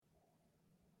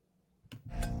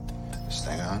this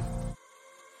thing on.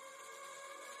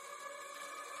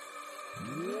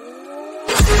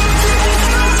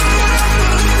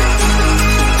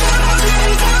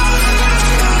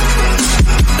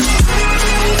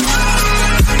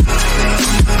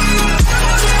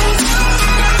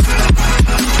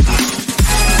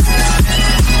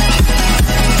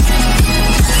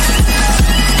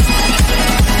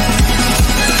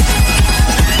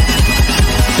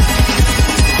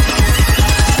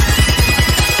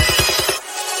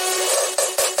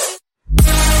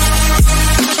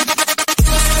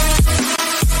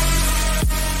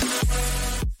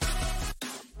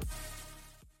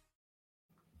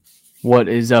 What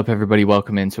is up, everybody?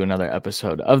 Welcome into another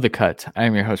episode of The Cut. I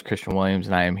am your host, Christian Williams,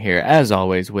 and I am here, as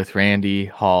always, with Randy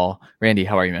Hall. Randy,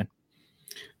 how are you, man?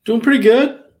 Doing pretty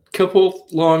good. Couple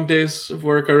long days of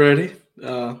work already.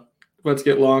 Let's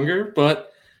get longer,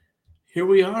 but here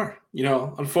we are.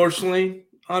 Unfortunately,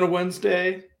 on a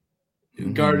Wednesday,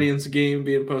 Guardians game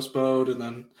being postponed and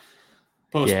then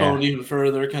postponed even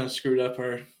further, kind of screwed up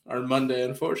our Monday,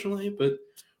 unfortunately. But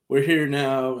we're here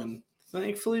now, and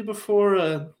thankfully before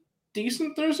a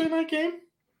decent Thursday night game.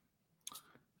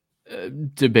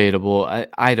 Debatable.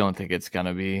 I don't think it's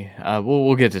gonna be.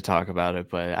 We'll get to talk about it,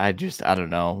 but I don't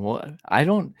know. Well,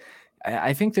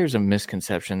 I think there's a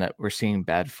misconception that we're seeing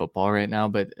bad football right now,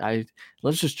 but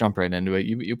let's just jump right into it.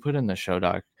 You put in the show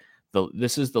doc.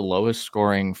 This is the lowest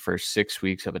scoring for 6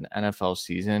 weeks of an NFL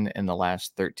season in the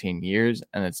last 13 years,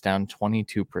 and it's down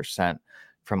 22%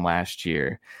 from last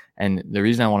year. And the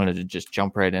reason I wanted to just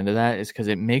jump right into that is because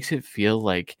it makes it feel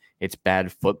like it's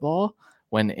bad football,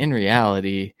 when in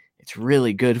reality, it's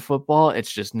really good football.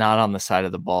 It's just not on the side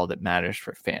of the ball that matters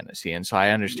for fantasy. And so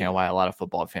I understand why a lot of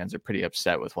football fans are pretty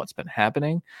upset with what's been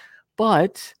happening.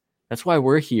 But that's why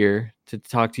we're here to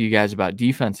talk to you guys about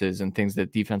defenses and things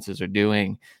that defenses are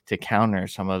doing to counter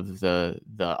some of the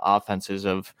offenses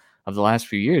of the last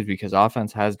few years, because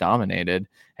offense has dominated,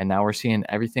 and now we're seeing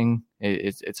everything.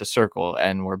 It's a circle,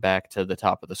 and we're back to the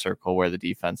top of the circle where the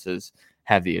defenses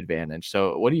have the advantage.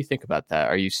 So what do you think about that?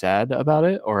 Are you sad about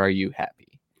it, or are you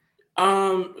happy?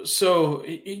 So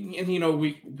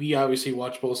we obviously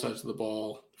watch both sides of the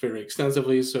ball very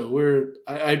extensively, so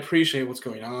I appreciate what's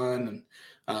going on, and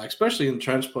especially in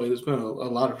trench play, there's been a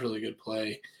lot of really good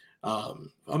play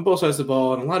on both sides of the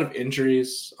ball, and a lot of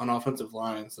injuries on offensive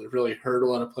lines that have really hurt a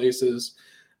lot of places.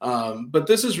 But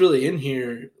this is really in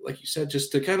here, like you said,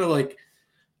 just to kind of like,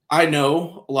 I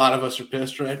know a lot of us are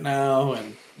pissed right now,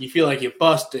 and you feel like you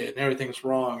busted and everything's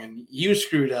wrong and you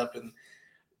screwed up, and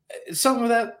some of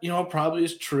that, probably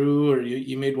is true, or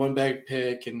you made one bad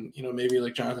pick, and maybe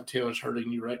like Jonathan Taylor's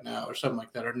hurting you right now or something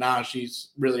like that, or Najee's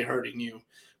really hurting you,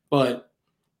 but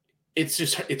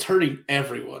it's hurting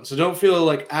everyone. So don't feel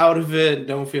like out of it.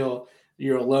 Don't feel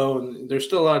you're alone. There's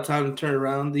still a lot of time to turn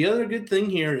around. The other good thing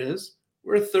here is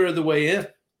we're a third of the way in.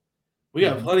 We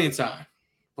got plenty of time.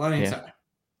 Plenty of time.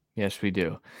 Yes, we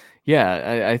do.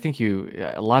 Yeah, I think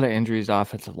a lot of injuries to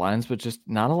offensive lines, but just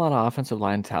not a lot of offensive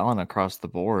line talent across the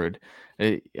board.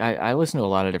 I listen to a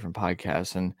lot of different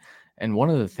podcasts, and one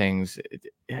of the things,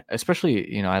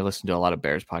 especially, I listen to a lot of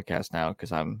Bears podcasts now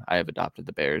because I have adopted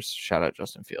the Bears. Shout out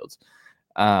Justin Fields.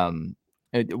 One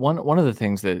of the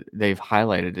things that they've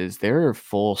highlighted is there are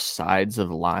full sides of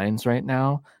lines right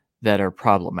now that are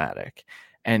problematic.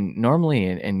 And normally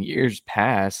in years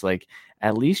past, like,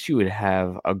 at least you would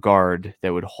have a guard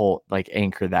that would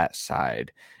anchor that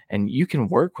side. And you can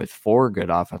work with 4 good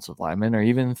offensive linemen, or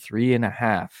even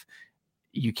 3.5.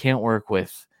 You can't work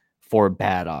with 4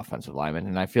 bad offensive linemen.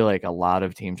 And I feel like a lot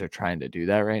of teams are trying to do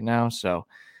that right now. So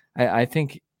I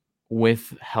think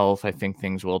with health, I think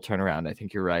things will turn around. I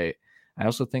think you're right. I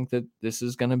also think that this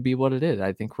is going to be what it is.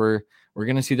 I think we're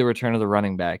going to see the return of the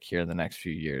running back here in the next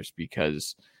few years,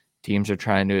 because teams are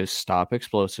trying to stop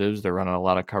explosives. They're running a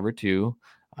lot of cover 2,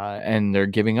 and they're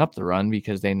giving up the run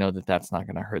because they know that that's not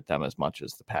going to hurt them as much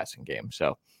as the passing game.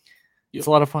 So it's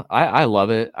a lot of fun. I love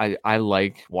it. I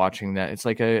like watching that. It's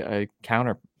like a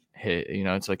counter hit,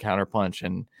 it's a counter punch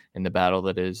in the battle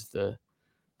that is the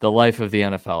life of the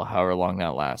NFL. However long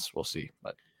that lasts, we'll see,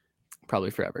 but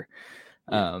probably forever.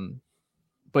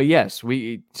 But yes,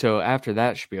 so after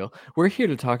that spiel, we're here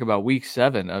to talk about week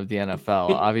 7 of the NFL.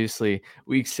 Obviously,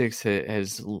 week 6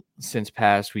 has since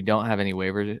passed. We don't have any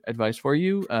waiver advice for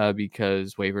you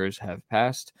because waivers have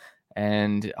passed.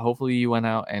 And hopefully you went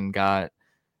out and got,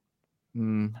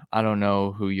 I don't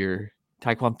know who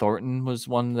Tyquan Thornton was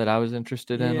one that I was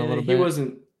interested in a little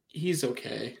bit. He's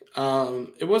okay.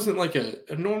 It wasn't like an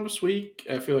enormous week.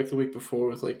 I feel like the week before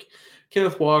with like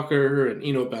Kenneth Walker and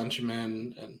Eno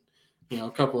Benjamin and a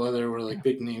couple other were like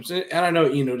big names. And I know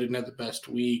Eno didn't have the best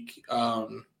week.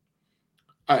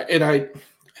 I I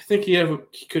think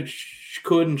he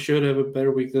could and should have a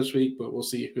better week this week, but we'll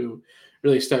see who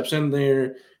really steps in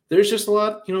there. There's just a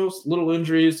lot, little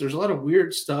injuries. There's a lot of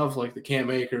weird stuff like the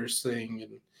Cam Akers thing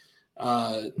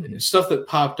and stuff that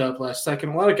popped up last second.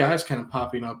 A lot of guys kind of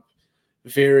popping up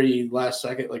very last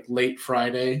second, like late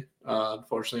Friday.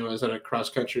 Unfortunately, I was at a cross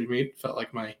country meet. Felt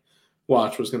like my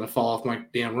watch was going to fall off my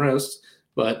damn wrist.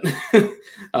 But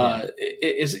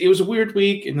it was a weird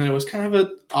week, and then it was kind of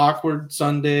an awkward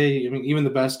Sunday. I mean, even the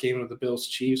best game of the Bills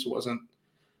Chiefs wasn't,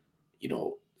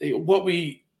 what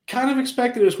we kind of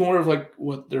expected. Is more of like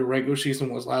what their regular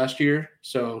season was last year.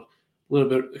 So a little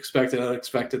bit expected,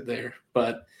 unexpected there.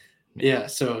 But yeah,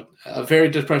 so a very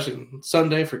depressing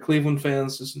Sunday for Cleveland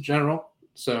fans just in general.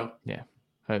 So yeah,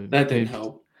 that didn't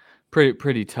help.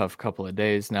 Pretty tough couple of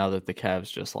days now that the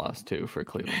Cavs just lost too for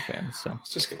Cleveland fans. So I was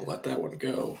just gonna let that one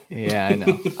go. Yeah, I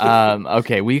know.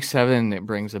 Okay, week 7 it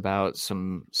brings about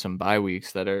some bye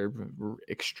weeks that are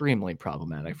extremely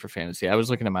problematic for fantasy. I was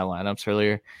looking at my lineups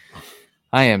earlier.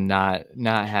 I am not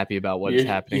happy about what is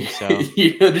happening. So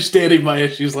you're understanding my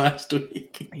issues last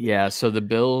week. Yeah, so the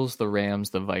Bills, the Rams,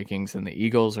 the Vikings, and the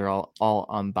Eagles are all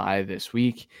on bye this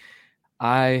week.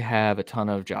 I have a ton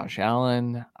of Josh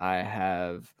Allen. I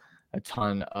have a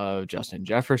ton of Justin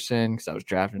Jefferson because I was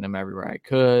drafting him everywhere I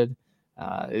could.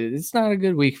 It's not a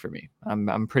good week for me.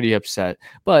 I'm pretty upset.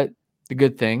 But the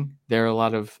good thing, there are a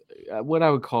lot of what I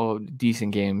would call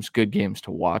decent games, good games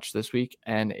to watch this week,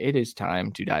 and it is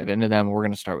time to dive into them. We're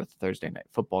going to start with the Thursday night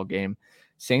football game.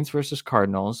 Saints versus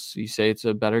Cardinals. You say it's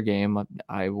a better game.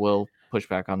 I will push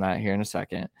back on that here in a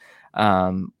second.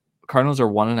 Cardinals are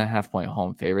 1.5 point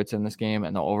home favorites in this game,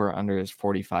 and the over-under is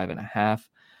 45.5.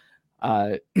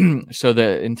 So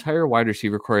the entire wide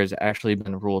receiver core has actually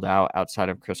been ruled out outside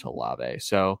of Chris Olave.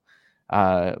 So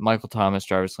Michael Thomas,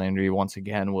 Jarvis Landry once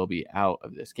again will be out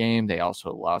of this game. They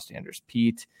also lost Andrews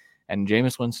Pete, and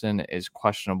Jameis Winston is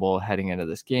questionable heading into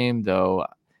this game, though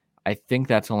I think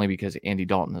that's only because Andy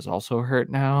Dalton is also hurt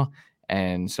now,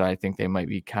 and so I think they might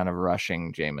be kind of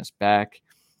rushing Jameis back.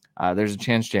 There's a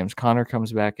chance James Conner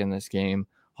comes back in this game.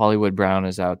 Hollywood Brown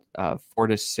is out 4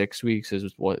 to 6 weeks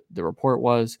is what the report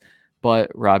was.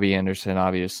 But Robbie Anderson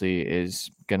obviously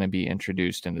is going to be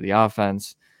introduced into the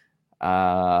offense.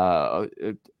 Last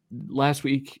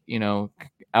week,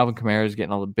 Alvin Kamara is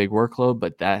getting a big workload,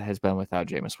 but that has been without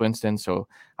Jameis Winston. So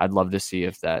I'd love to see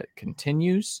if that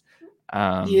continues.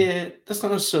 Yeah, that's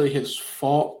not necessarily his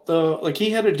fault, though. Like,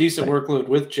 he had a decent workload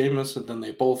with Jameis, and then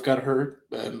they both got hurt,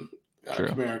 and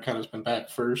Kamara kind of has been back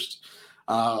first.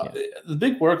 The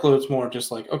big workload's more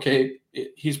just like, okay,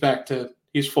 he's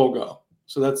full go.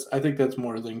 So I think that's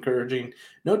more than encouraging.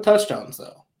 No touchdowns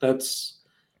though. I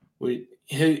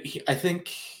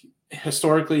think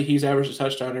historically he's averaged a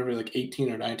touchdown every like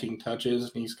 18 or 19 touches,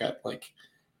 and he's got like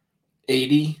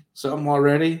 80 something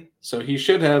already. So he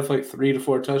should have like 3 to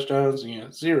 4 touchdowns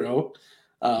and 0.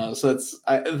 So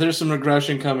there's some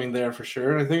regression coming there for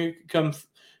sure. And I think it could come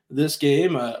this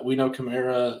game. We know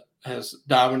Kamara has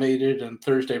dominated in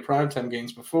Thursday primetime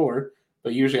games before,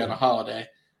 but usually on a holiday.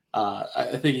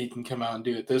 I think he can come out and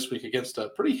do it this week against a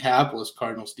pretty hapless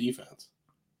Cardinals defense.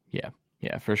 Yeah,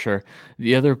 for sure.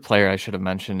 The other player I should have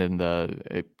mentioned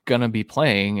gonna be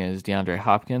playing is DeAndre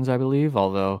Hopkins, I believe,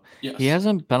 although he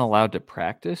hasn't been allowed to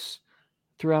practice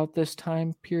throughout this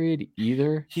time period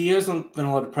either. He hasn't been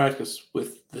allowed to practice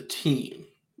with the team.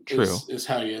 True. Is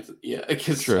how you have to,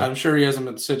 because I'm sure he hasn't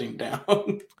been sitting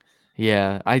down.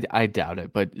 Yeah, I doubt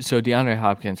it. But so DeAndre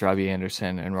Hopkins, Robbie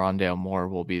Anderson, and Rondale Moore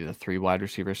will be the 3 wide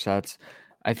receiver sets.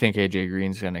 I think AJ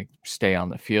Green's going to stay on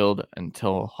the field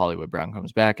until Hollywood Brown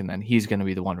comes back, and then he's going to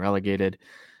be the one relegated.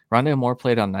 Rondale Moore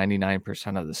played on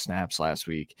 99% of the snaps last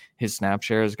week. His snap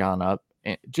share has gone up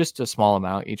just a small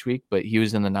amount each week, but he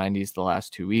was in the 90s the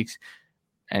last 2 weeks,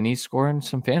 and he's scoring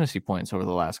some fantasy points over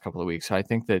the last couple of weeks. So I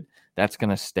think that's going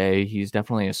to stay. He's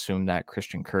definitely assumed that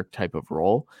Christian Kirk type of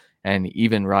role. And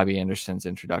even Robbie Anderson's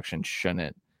introduction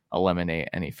shouldn't eliminate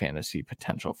any fantasy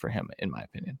potential for him, in my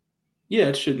opinion. Yeah,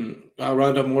 it shouldn't.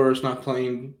 Rondale Moore is not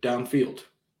playing downfield.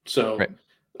 So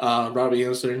Robbie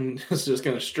Anderson is just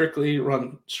going to strictly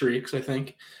run streaks, I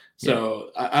think.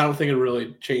 So I don't think it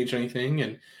really changed anything.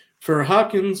 And for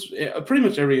Hopkins, pretty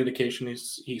much every indication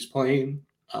he's playing.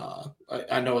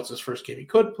 I know it's his first game he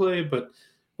could play, but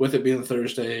with it being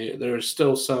Thursday, there's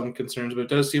still some concerns. But it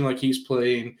does seem like he's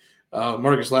playing.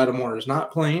 Marcus Lattimore is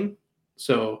not playing,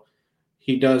 so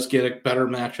he does get a better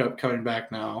matchup coming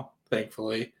back now,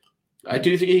 thankfully. I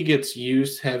do think he gets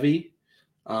used heavy.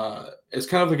 It's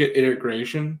kind of like an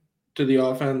integration to the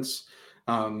offense.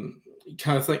 Kind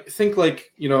of think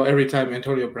like, every time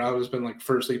Antonio Brown has been like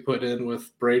firstly put in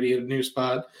with Brady in a new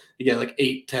spot, you get like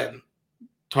 8-10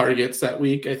 targets that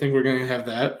week. I think we're going to have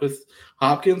that with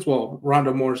Hopkins. Well,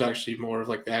 Rondale Moore is actually more of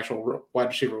like the actual wide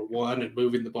receiver one and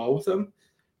moving the ball with him.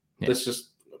 Yeah. That's just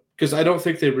because I don't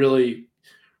think they really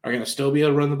are going to still be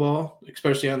able to run the ball,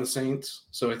 especially on the Saints.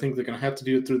 So I think they're going to have to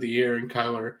do it through the air and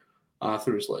Kyler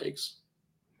through his legs.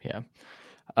 Yeah.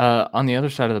 On the other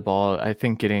side of the ball, I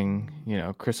think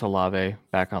getting, Chris Olave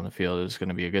back on the field is going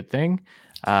to be a good thing.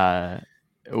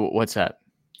 What's that?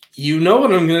 You know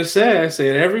what I'm going to say. I say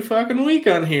it every fucking week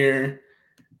on here.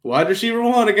 Wide receiver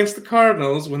one against the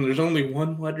Cardinals when there's only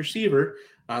one wide receiver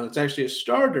that's actually a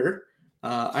starter.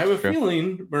 I have a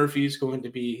feeling Murphy's going to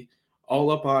be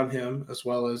all up on him as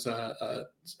well as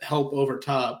help over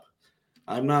top.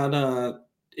 I'm not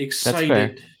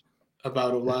excited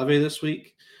about Olave this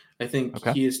week. I think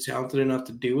he is talented enough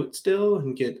to do it still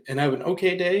and have an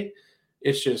okay day.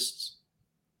 It's just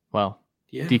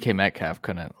DK Metcalf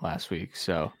couldn't last week,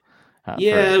 so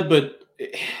but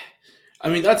I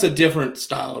mean that's a different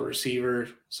style of receiver,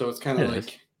 so it's kind of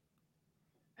like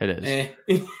it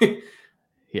is.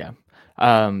 Yeah.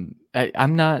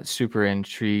 I'm not super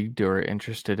intrigued or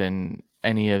interested in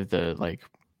any of the like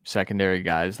secondary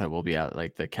guys that will be out,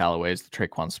 like the Callaways, the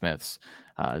Traquan Smiths.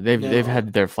 They've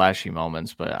had their flashy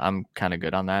moments, but I'm kind of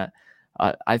good on that.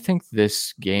 I think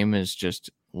this game is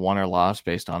just won or lost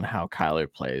based on how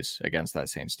Kyler plays against that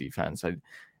Saints defense.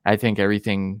 I think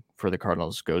everything for the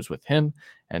Cardinals goes with him,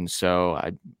 and so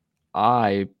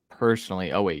I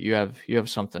personally. Oh wait, you have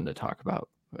something to talk about.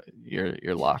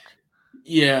 Your lock.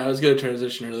 Yeah, I was going to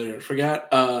transition earlier. I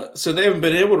forgot. So they haven't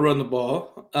been able to run the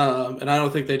ball, and I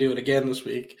don't think they do it again this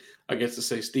week against the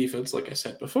Saints defense, like I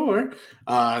said before.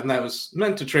 And that was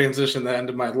meant to transition that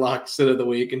into my lock sit of the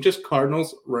week and just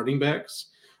Cardinals running backs.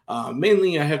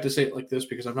 Mainly, I have to say it like this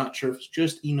because I'm not sure if it's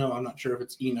just Eno. I'm not sure if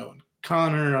it's Eno and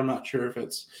Connor. I'm not sure if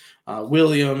it's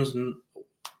Williams and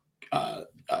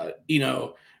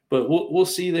Eno. But we'll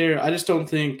see there. I just don't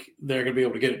think they're going to be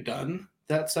able to get it done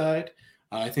that side.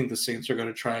 I think the Saints are going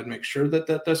to try and make sure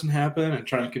that doesn't happen and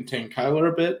try and contain Kyler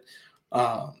a bit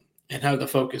and have the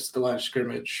focus the line of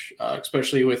scrimmage,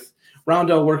 especially with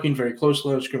Rondale working very close to the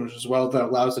line of scrimmage as well. That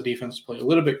allows the defense to play a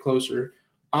little bit closer.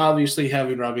 Obviously,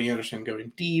 having Robbie Anderson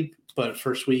going deep, but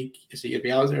first week, is he going to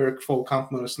be out there full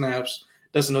complement of snaps?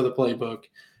 Doesn't know the playbook.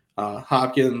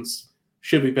 Hopkins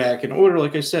should be back in order,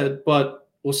 like I said, but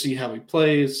we'll see how he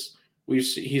plays.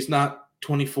 He's not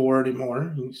 24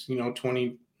 anymore. He's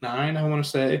 20. 9, I want to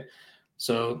say.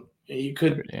 So you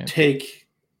could take,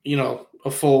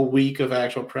 a full week of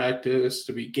actual practice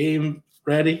to be game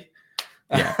ready.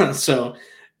 Yeah. So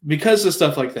because of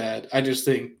stuff like that, I just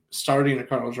think starting a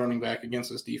Cardinals running back against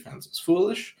this defense is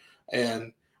foolish.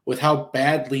 And with how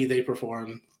badly they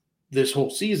perform this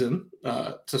whole season,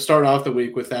 to start off the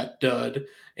week with that dud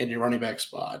in your running back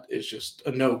spot is just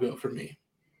a no-go for me.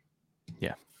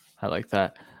 Yeah, I like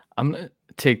that. I'm going to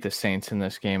take the Saints in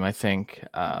this game, I think,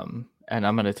 and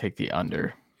I'm going to take the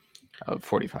under of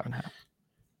 45.5.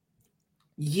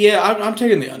 Yeah, I'm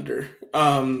taking the under.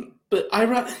 But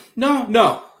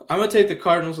no, I'm going to take the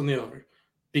Cardinals on the over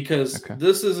because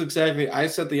this is exactly, I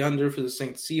set the under for the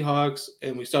Saints Seahawks,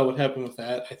 and we saw what happened with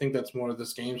that. I think that's more of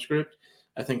this game script.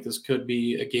 I think this could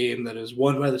be a game that is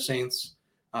won by the Saints,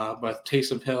 by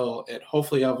Taysom Hill and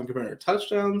hopefully Alvin Kamara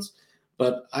touchdowns.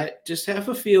 But I just have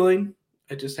a feeling.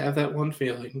 I just have that one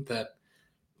feeling that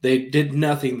they did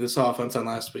nothing this offense on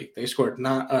last week. They scored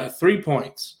 3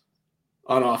 points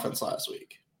on offense last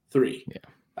week. 3. Yeah.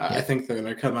 I think they're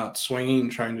going to come out swinging,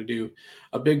 trying to do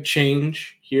a big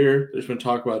change here. There's been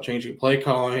talk about changing play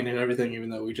calling and everything, even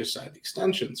though we just signed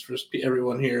extensions for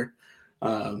everyone here.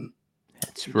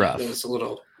 It's rough. It's a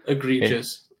little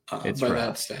egregious by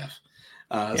that staff.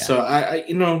 Yeah. So I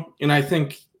and I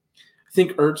think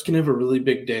Ertz can have a really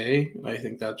big day. And I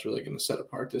think that's really going to set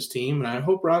apart this team. And I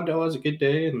hope Rondale has a good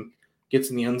day and gets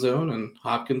in the end zone and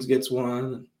Hopkins gets one.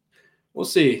 And we'll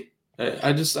see.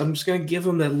 I'm just going to give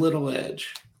them that little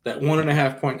edge, that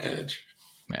 1.5 point edge.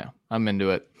 Yeah, I'm into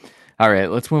it. All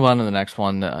right, let's move on to the next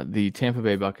one. The Tampa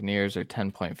Bay Buccaneers are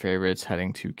 10-point favorites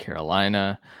heading to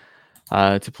Carolina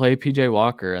to play PJ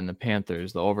Walker and the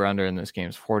Panthers. The over-under in this game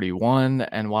is 41.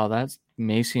 And while that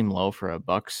may seem low for a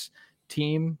Bucs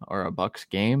team or a Bucs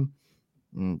game,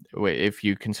 if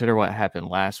you consider what happened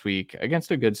last week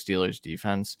against a good Steelers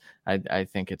defense, I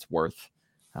think it's worth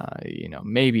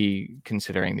maybe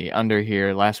considering the under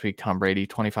here. Last week, Tom Brady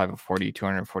 25 of 40,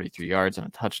 243 yards and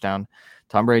a touchdown.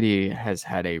 Tom Brady has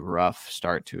had a rough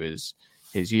start to his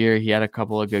year. He had a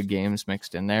couple of good games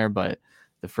mixed in there, but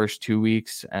the first 2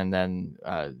 weeks and then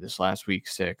this last week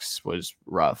 6 was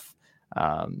rough.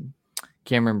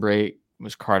 Cameron Brate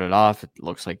was carted off. It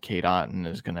looks like Cade Otton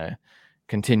is going to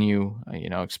continue,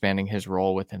 expanding his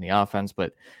role within the offense.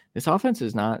 But this offense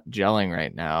is not gelling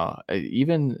right now.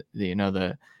 Even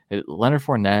Leonard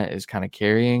Fournette is kind of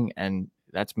carrying, and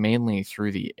that's mainly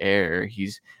through the air.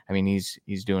 He's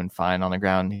doing fine on the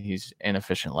ground. He's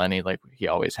inefficient Lenny like he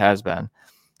always has been.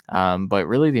 But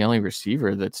really the only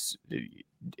receiver that's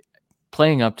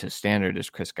playing up to standard is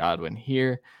Chris Godwin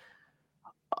here.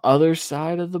 Other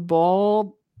side of the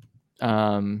ball,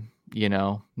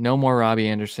 no more Robbie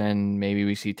Anderson. Maybe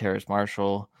we see Terrace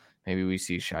Marshall. Maybe we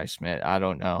see Shi Smith. I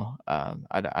don't know.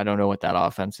 I don't know what that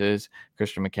offense is.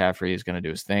 Christian McCaffrey is going to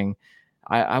do his thing.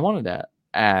 I wanted to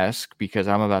ask, because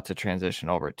I'm about to transition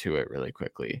over to it really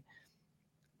quickly.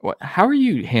 How are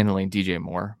you handling DJ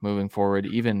Moore moving forward,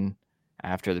 even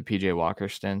after the PJ Walker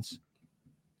stints?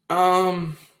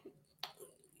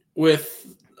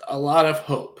 With a lot of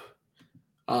hope.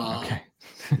 Okay.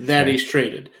 That he's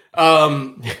traded.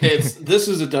 This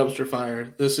is a dumpster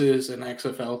fire. This is an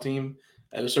XFL team.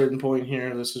 At a certain point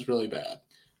here, this is really bad.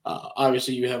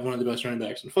 Obviously, you have one of the best running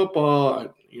backs in football.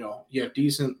 You have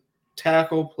decent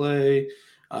tackle play.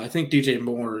 I think DJ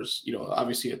Moore is,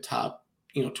 obviously a top,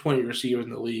 20 receiver in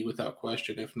the league without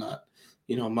question, if not,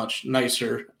 much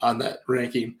nicer on that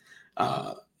ranking.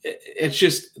 It's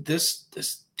just this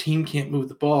team can't move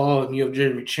the ball, and you have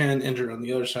Jeremy Chen injured on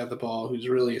the other side of the ball, who's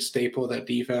really a staple of that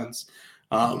defense.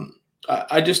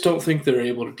 I just don't think they're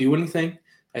able to do anything.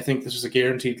 I think this is a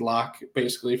guaranteed lock,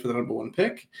 basically, for the number 1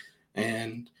 pick,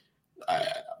 and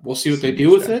we'll see what they do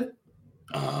with it.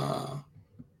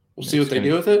 We'll see what they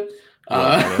do with it.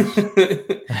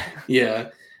 Yeah,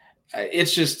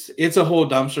 it's a whole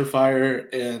dumpster fire,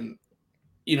 and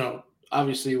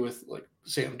obviously with like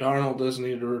Sam Darnold doesn't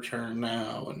need to return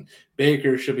now, and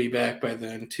Baker should be back by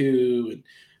then too. And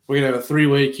we're gonna have a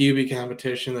 3-way QB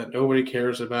competition that nobody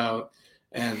cares about.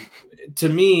 And to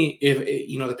me, if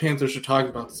the Panthers are talking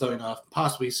about selling off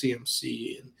possibly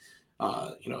CMC, and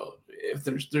if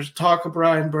there's talk of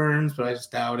Brian Burns, but I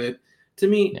just doubt it. To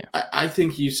me, yeah. I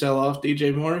think you sell off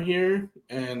DJ Moore here,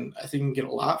 and I think you can get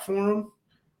a lot for him.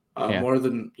 More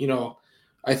than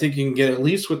I think you can get at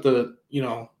least with the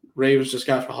Ravens just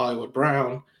got for Hollywood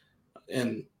Brown,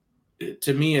 and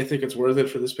to me, I think it's worth it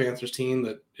for this Panthers team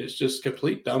that is just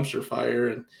complete dumpster fire,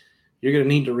 and you're going to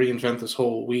need to reinvent this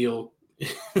whole wheel.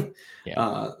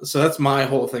 So that's my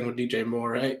whole thing with DJ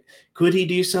Moore. Right? Could he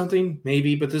do something?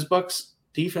 Maybe, but this Bucs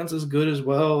defense is good as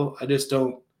well. I just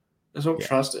don't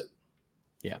trust it.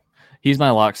 Yeah, he's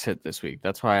my lock sit this week.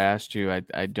 That's why I asked you.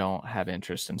 I don't have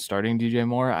interest in starting DJ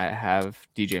Moore. I have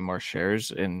DJ Moore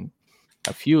shares in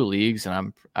a few leagues,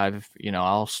 and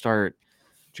I'll start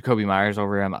Jacoby Myers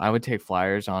over him. I would take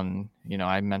flyers on,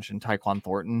 I mentioned Tyquan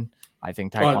Thornton. I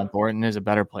think Tyquan Thornton is a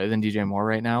better play than DJ Moore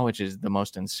right now, which is the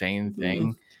most insane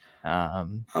thing. I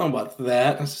don't know about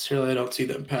that necessarily. I don't see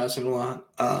them passing a lot.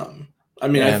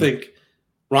 I think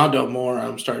Rondo Moore,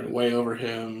 I'm starting way over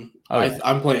him.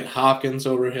 I'm playing Hopkins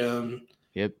over him.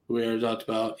 Yep. We already talked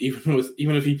about even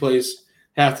if he plays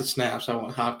half the snaps, I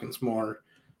want Hopkins more.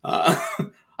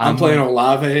 I'm playing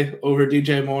Olave over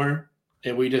DJ Moore,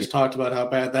 and we just talked about how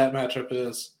bad that matchup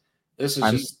is. This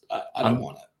is I don't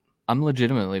want it. I'm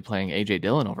legitimately playing AJ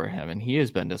Dillon over him, and he has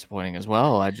been disappointing as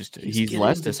well. He's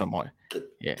less disappointing.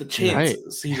 The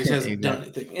chances he just hasn't done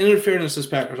anything. And in fairness, this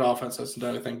Packers offense hasn't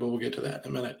done anything, but we'll get to that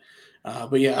in a minute.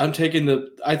 But yeah, I'm taking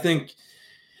I think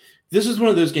this is one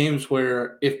of those games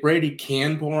where if Brady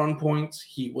can pour on points,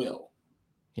 he will.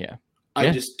 Yeah. I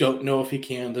just don't know if he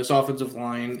can. This offensive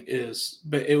line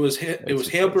it was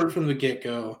hampered from the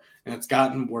get-go, and it's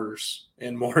gotten worse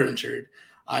and more injured.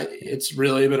 It's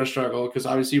really been a struggle because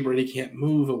obviously Brady can't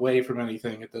move away from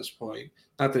anything at this point.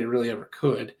 Not that he really ever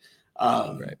could.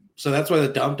 Right. So that's why the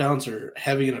dump downs are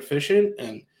heavy and efficient,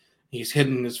 and he's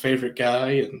hitting his favorite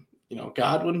guy and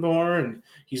Godwin more, and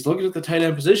he's looking at the tight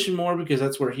end position more because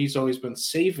that's where he's always been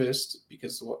safest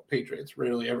because the Patriots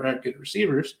rarely ever had good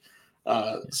receivers.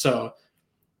 So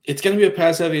it's going to be a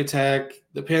pass-heavy attack.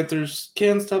 The Panthers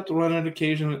can stop the run on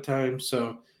occasion at times.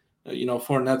 So,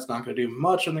 Fournette's not going to do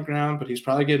much on the ground, but he's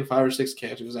probably getting 5 or 6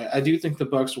 catches. I do think the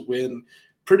Bucs win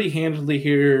pretty handily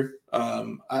here.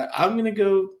 I'm going to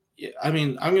go – I'm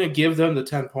going to give them the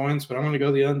 10 points, but I'm going to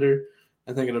go the under.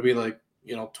 I think it'll be like,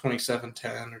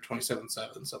 27-10 or 27-7,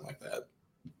 something like that.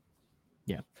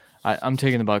 Yeah. I'm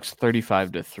taking the Bucs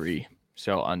 35-3.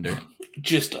 So under.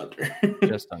 Just under.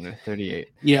 Just under 38.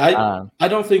 Yeah, I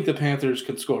don't think the Panthers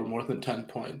could score more than 10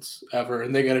 points ever,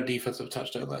 and they got a defensive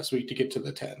touchdown last week to get to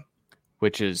the 10.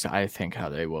 Which is, I think, how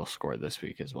they will score this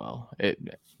week as well.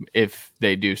 If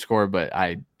they do score, but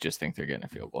I just think they're getting a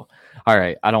field goal. All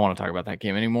right, I don't want to talk about that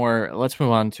game anymore. Let's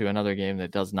move on to another game that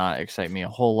does not excite me a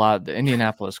whole lot. The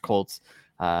Indianapolis Colts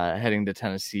heading to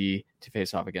Tennessee to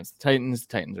face off against the Titans. The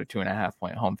Titans are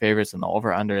 2.5-point home favorites, and the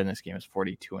over-under in this game is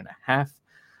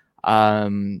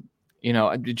 42.5.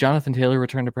 Jonathan Taylor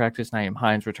returned to practice. Nyheim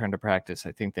Hines returned to practice.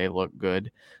 I think they look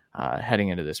good heading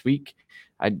into this week.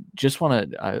 I just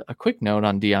want a quick note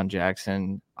on Deion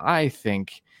Jackson. I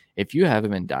think if you have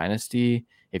him in Dynasty,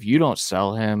 if you don't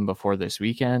sell him before this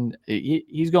weekend,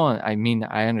 he's going. I mean,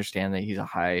 I understand that he's a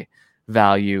high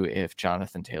value if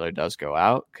Jonathan Taylor does go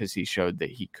out because he showed that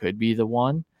he could be the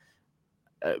one.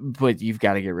 But you've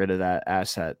got to get rid of that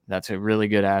asset. That's a really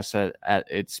good asset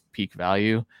at its peak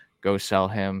value. Go sell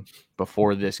him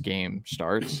before this game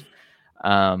starts.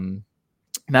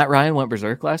 Matt Ryan went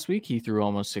berserk last week. He threw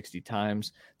almost 60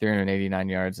 times, 389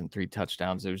 yards, and 3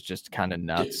 touchdowns. It was just kind of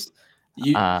nuts.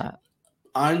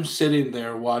 I'm sitting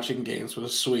there watching games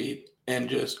with Sweet and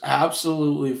just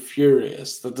absolutely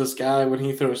furious that this guy, when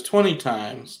he throws 20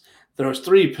 times, throws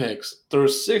 3 picks,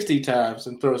 throws 60 times,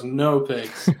 and throws no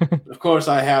picks. Of course,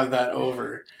 I have that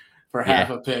over for half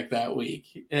a pick that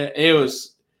week. It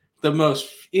was the most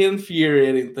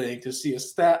infuriating thing to see a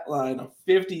stat line of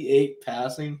 58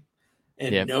 passing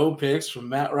and no picks from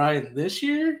Matt Ryan this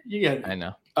year. I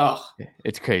know. Oh,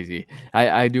 it's crazy.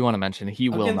 I do want to mention he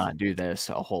will not do this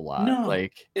a whole lot. No,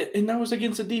 and that was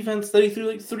against a defense that he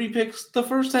threw like 3 picks the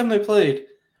first time they played.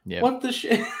 Yeah. What the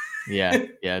shit? Yeah,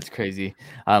 it's crazy.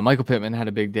 Michael Pittman had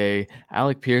a big day.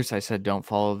 Alec Pierce, I said don't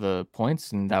follow the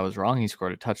points, and that was wrong. He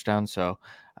scored a touchdown, so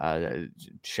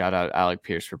shout out Alec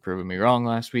Pierce for proving me wrong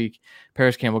last week.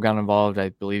 Paris Campbell got involved. I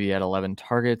believe he had 11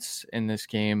 targets in this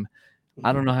game.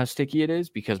 I don't know how sticky it is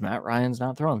because Matt Ryan's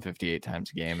not throwing 58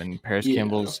 times a game, and Paris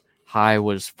Campbell's high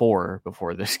was 4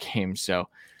 before this game. So,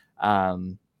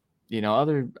 other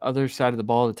side of the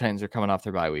ball, the Titans are coming off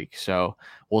their bye week. So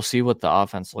we'll see what the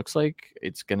offense looks like.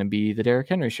 It's going to be the Derrick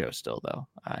Henry show still, though,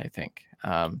 I think.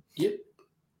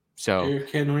 So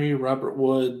Derrick Henry, Robert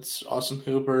Woods, Austin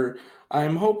Hooper.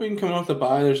 I'm hoping coming off the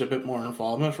bye, there's a bit more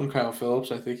involvement from Kyle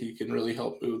Phillips. I think he can really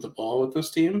help move the ball with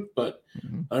this team. But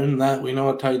other than that, we know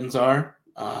what Titans are.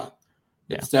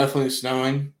 It's definitely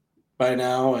snowing by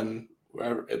now, and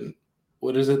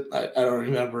what is it? I don't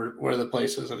remember where the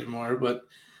place is anymore. But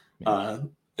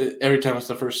every time it's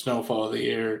the first snowfall of the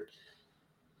year.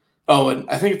 Oh, and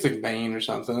I think it's like Maine or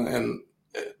something, and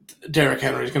Derrick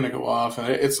Henry's going to go off. And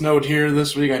it snowed here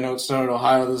this week. I know it snowed in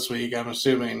Ohio this week. I'm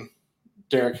assuming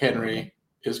Derrick Henry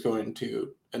is going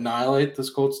to annihilate this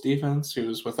Colts defense, who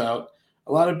is without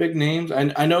a lot of big names.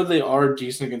 I know they are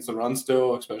decent against the run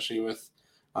still, especially with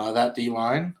that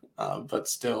D-line, but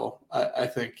still, I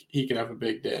think he can have a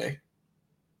big day.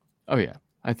 Oh, yeah,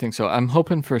 I think so. I'm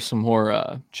hoping for some more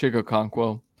Chig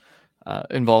Okonkwo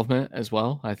involvement as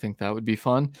well. I think that would be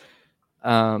fun.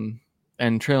 And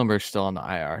Treylon Burks still on the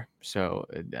IR, so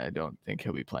I don't think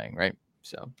he'll be playing, right?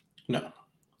 So no.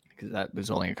 Because that was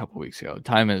only a couple weeks ago.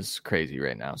 Time is crazy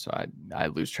right now, so I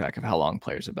lose track of how long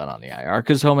players have been on the IR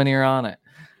because so many are on it.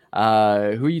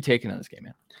 Who are you taking in this game,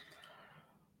 man?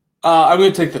 I'm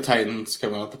going to take the Titans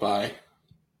coming out the bye.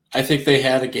 I think they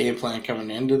had a game plan coming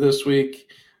into this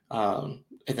week. And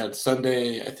that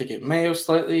Sunday, I think it may have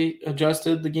slightly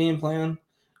adjusted the game plan.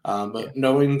 But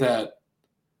knowing that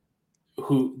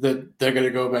they're going to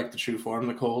go back to true form,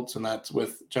 the Colts, and that's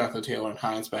with Jonathan Taylor and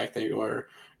Hines back, they are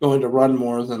going to run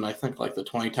more than I think like the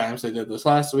 20 times they did this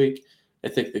last week. I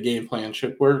think the game plan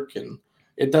should work, and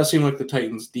it does seem like the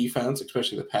Titans defense,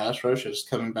 especially the pass rush, is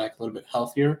coming back a little bit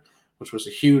healthier, which was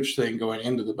a huge thing going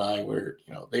into the bye where,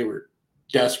 they were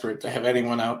desperate to have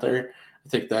anyone out there. I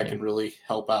think that can really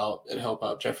help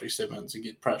out Jeffrey Simmons and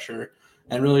get pressure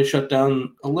and really shut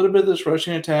down a little bit of this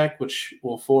rushing attack, which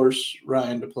will force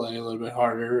Ryan to play a little bit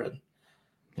harder. And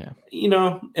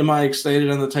am I excited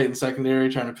on the Titan secondary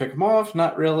trying to pick them off?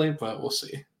 Not really, but we'll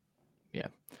see. Yeah.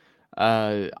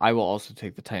 I will also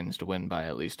take the Titans to win by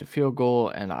at least a field goal,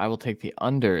 and I will take the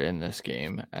under in this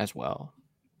game as well.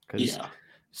 Because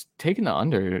taking the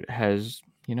under has,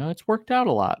 it's worked out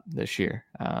a lot this year.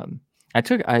 I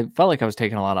felt like I was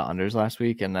taking a lot of unders last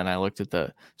week, and then I looked at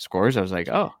the scores. I was like,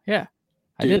 oh, yeah,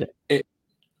 I did it.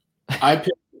 I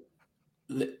picked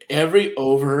every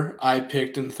over I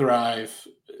picked in Thrive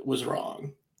was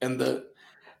wrong. And the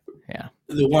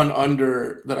one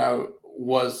under that I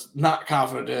was not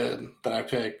confident in that I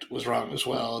picked was wrong as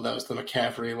well. That was the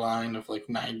McCaffrey line of like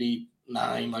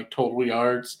 99 like total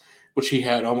yards, which he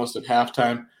had almost at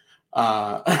halftime.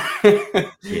 So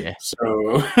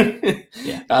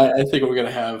I think we're going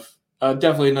to have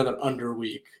definitely another under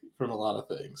week from a lot of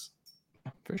things.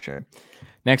 For sure.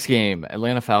 Next game,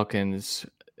 Atlanta Falcons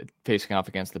facing off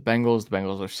against the Bengals. The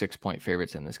Bengals are 6-point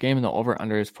favorites in this game, and the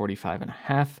over-under is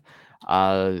 45.5.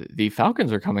 The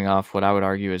Falcons are coming off what I would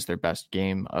argue is their best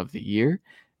game of the year.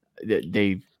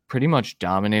 They pretty much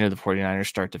dominated the 49ers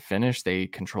start to finish. They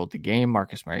controlled the game.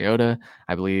 Marcus Mariota,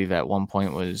 I believe, at one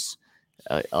point was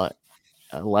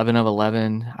 11 of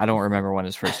 11. I don't remember when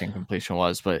his first incompletion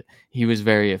was, but he was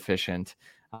very efficient.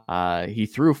 He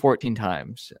threw 14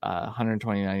 times,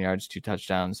 129 yards, 2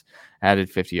 touchdowns, added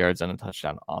 50 yards and a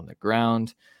touchdown on the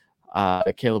ground.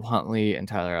 Caleb Huntley and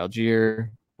Tyler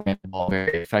Algier ran the ball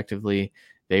very effectively.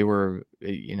 They were,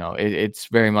 it's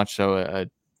very much so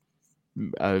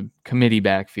a committee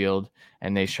backfield,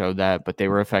 and they showed that, but they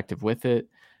were effective with it.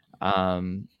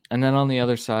 And then on the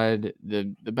other side,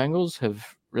 the Bengals have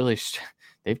really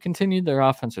they've continued their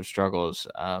offensive struggles.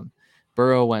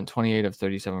 Burrow went 28 of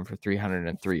 37 for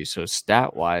 303. So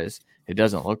stat wise, it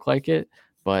doesn't look like it,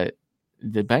 but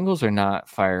the Bengals are not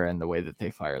firing the way that they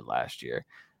fired last year.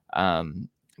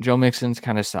 Joe Mixon's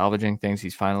kind of salvaging things.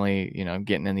 He's finally,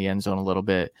 getting in the end zone a little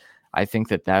bit. I think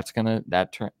that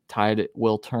tide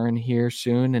will turn here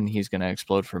soon, and he's going to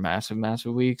explode for massive,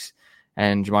 massive weeks.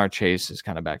 And Jamar Chase is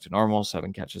kind of back to normal,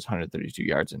 7 catches, 132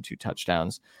 yards, and 2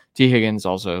 touchdowns. T. Higgins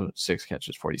also 6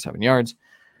 catches, 47 yards.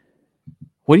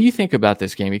 What do you think about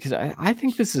this game? Because I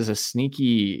think this is a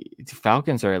sneaky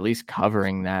Falcons are at least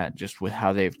covering that just with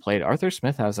how they've played. Arthur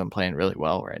Smith has them playing really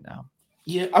well right now.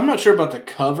 Yeah, I'm not sure about the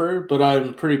cover, but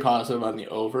I'm pretty positive on the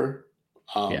over.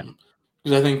 Yeah.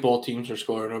 Because I think both teams are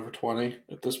scoring over 20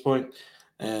 at this point.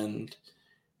 And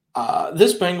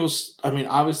this Bengals,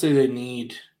 obviously they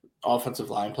need offensive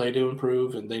line play to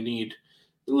improve, and they need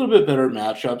a little bit better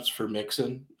matchups for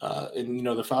Mixon. And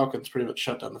the Falcons pretty much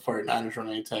shut down the 49ers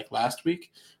running attack last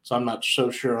week. So I'm not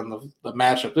so sure on the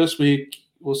matchup this week.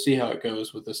 We'll see how it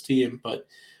goes with this team. But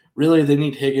really, they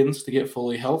need Higgins to get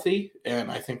fully healthy, and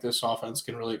I think this offense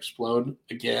can really explode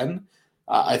again.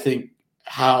 I think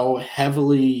how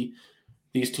heavily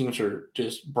these teams are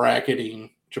just bracketing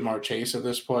Jamar Chase at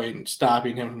this point and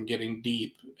stopping him from getting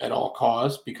deep at all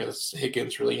costs because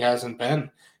Higgins really hasn't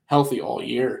been healthy all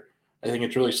year. I think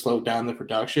it's really slowed down the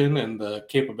production and the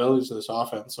capabilities of this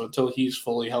offense. So until he's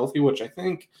fully healthy, which I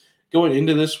think going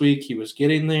into this week, he was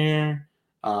getting there.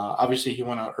 Obviously, he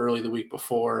went out early the week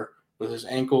before with his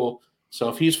ankle. So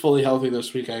if he's fully healthy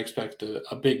this week, I expect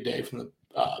a big day from the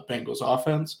Bengals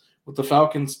offense with the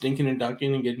Falcons stinking and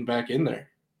dunking and getting back in there.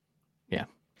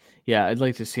 Yeah, I'd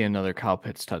like to see another Kyle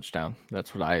Pitts touchdown.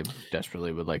 That's what I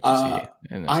desperately would like to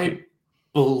see in this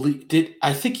game.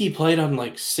 I think he played on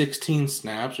like 16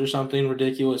 snaps or something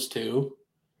ridiculous too.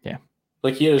 Yeah.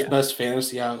 Like he had his best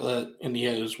fantasy outlet and he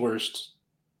had his worst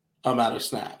amount of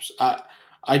snaps.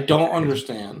 I don't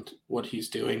understand what he's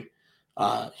doing.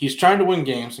 He's trying to win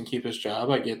games and keep his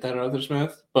job. I get that, Arthur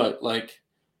Smith, but like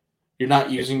you're not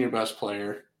using your best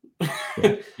player.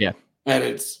 Yeah.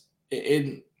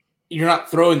 And you're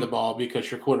not throwing the ball because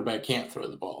your quarterback can't throw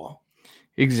the ball.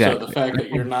 Exactly. So the fact that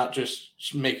you're not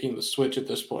just making the switch at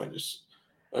this point is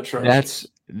atrocious.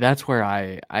 That's where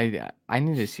I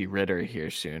need to see Ritter here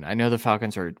soon. I know the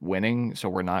Falcons are winning, so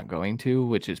we're not going to,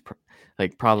 which is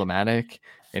problematic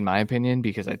in my opinion,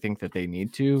 because I think that they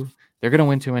need to. They're going to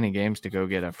win too many games to go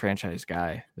get a franchise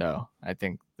guy, though. I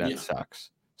think that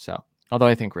sucks. So, although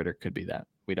I think Ritter could be that,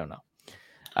 we don't know.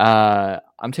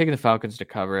 I'm taking the Falcons to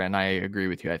cover, and I agree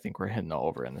with you. I think we're hitting the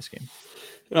over in this game.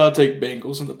 I'll take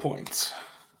Bengals in the points.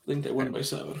 I think they win by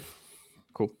 7.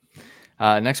 Cool.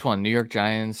 Next one, New York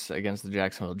Giants against the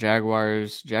Jacksonville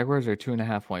Jaguars. Jaguars are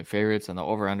 2.5-point favorites, and the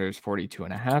over-under is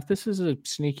 42.5. This is a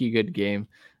sneaky good game.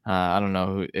 I don't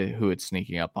know who it's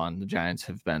sneaking up on. The Giants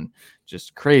have been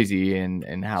just crazy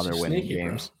in how they're winning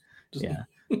games. Yeah.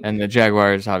 And the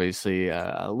Jaguars, obviously,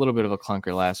 a little bit of a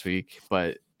clunker last week,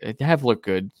 but they have looked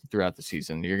good throughout the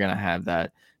season. You're going to have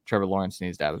that. Trevor Lawrence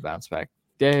needs to have a bounce back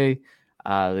day.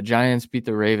 The Giants beat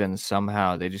the Ravens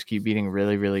somehow. They just keep beating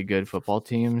really, really good football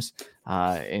teams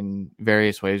in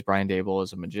various ways. Brian Daboll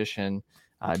is a magician.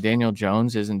 Daniel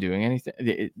Jones isn't doing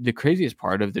anything. The craziest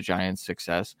part of the Giants'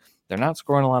 success, they're not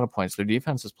scoring a lot of points. Their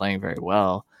defense is playing very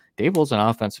well. Daboll's an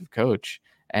offensive coach,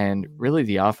 and really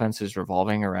the offense is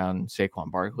revolving around Saquon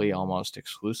Barkley almost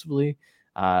exclusively.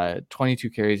 22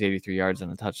 carries, 83 yards,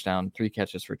 and a touchdown, 3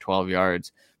 catches for 12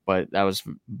 yards. But that was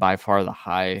by far the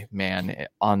high man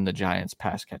on the Giants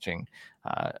pass catching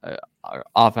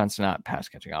offense, not pass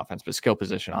catching offense, but skill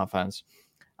position offense.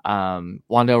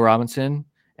 Wan'Dale Robinson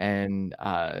and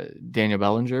Daniel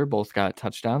Bellinger both got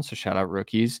touchdowns, so shout out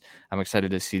rookies. I'm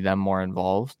excited to see them more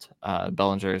involved.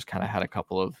 Bellinger has kind of had a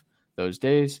couple of those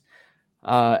days.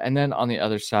 And then on the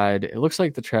other side, it looks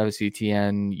like the Travis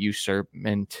Etienne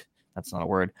usurpment, that's not a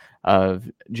word, of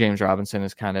James Robinson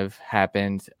has kind of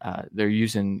happened. They're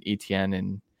using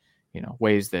Etienne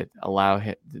ways that allow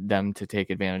them to take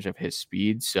advantage of his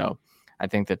speed. So I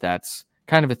think that that's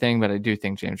kind of a thing, but I do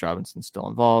think James Robinson's still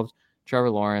involved. Trevor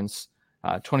Lawrence,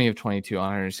 20 of 22,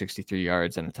 163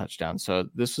 yards and a touchdown. So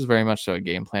this was very much so a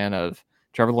game plan of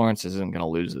Trevor Lawrence isn't going to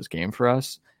lose this game for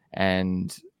us.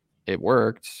 And it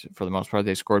worked for the most part.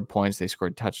 They scored points. They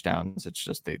scored touchdowns. It's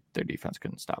just their defense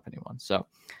couldn't stop anyone. So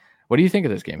what do you think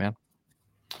of this game, man?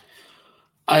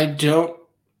 I don't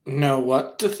know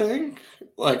what to think.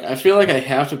 Like, I feel like I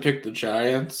have to pick the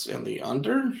Giants and the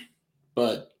under,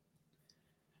 but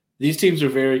these teams are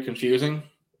very confusing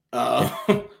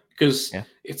because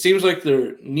it seems like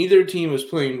neither team is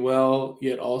playing well,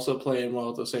 yet also playing well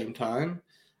at the same time.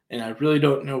 And I really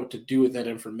don't know what to do with that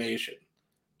information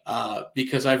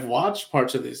because I've watched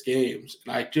parts of these games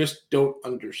and I just don't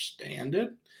understand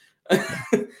it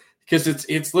because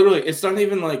it's literally it's not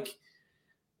even like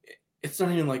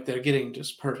they're getting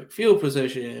just perfect field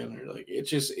position or like it's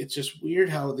just weird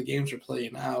how the games are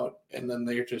playing out and then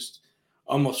they're just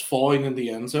almost falling in the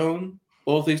end zone.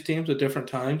 Both these teams at different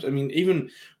times. I mean, even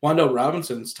Wan'Dale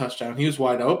Robinson's touchdown, he was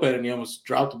wide open and he almost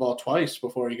dropped the ball twice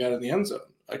before he got in the end zone.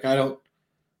 Like, I don't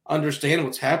understand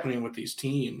what's happening with these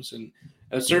teams. And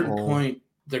at a certain point,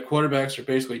 their quarterbacks are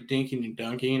basically dinking and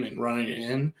dunking and running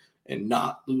in and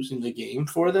not losing the game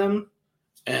for them.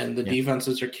 And the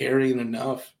defenses are carrying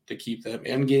enough to keep them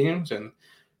in games and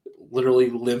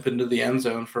literally limp into the end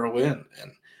zone for a win.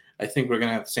 And I think we're going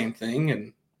to have the same thing.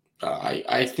 And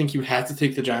I think you have to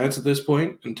take the Giants at this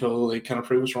point until they kind of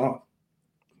prove us wrong.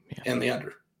 And the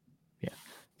under. Yeah.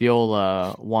 The old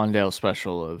Wan'Dale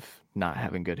special of not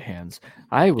having good hands.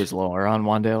 I was lower on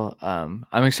Wan'Dale.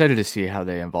 I'm excited to see how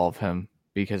they involve him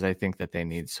because I think that they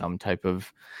need some type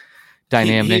of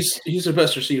dynamic. He's the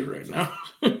best receiver right now.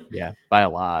 Yeah, by a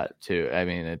lot too. I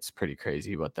mean, it's pretty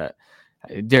crazy what that.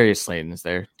 Darius Slayton's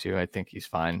there too. I think he's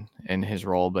fine in his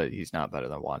role, but he's not better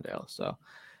than Wan'Dale. So,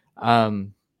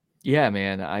 yeah,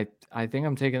 man, I think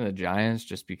I'm taking the Giants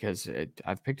just because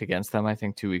I've picked against them, I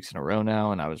think 2 weeks in a row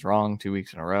now, and I was wrong 2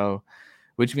 weeks in a row,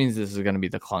 which means this is going to be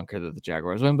the clunker that the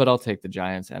Jaguars win, but I'll take the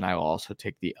Giants, and I will also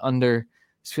take the under.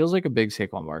 This feels like a big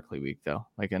Saquon Barkley week, though,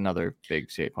 like another big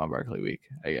Saquon Barkley week,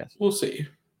 I guess. We'll see.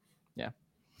 Yeah.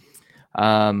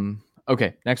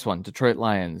 Okay, next one, Detroit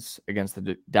Lions against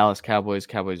the Dallas Cowboys.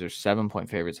 Cowboys are 7-point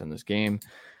favorites in this game.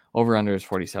 Over-under is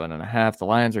 47.5. The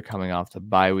Lions are coming off the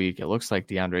bye week. It looks like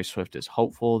DeAndre Swift is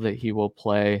hopeful that he will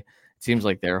play. It seems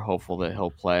like they're hopeful that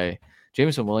he'll play.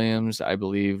 Jameson Williams, I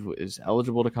believe, is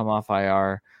eligible to come off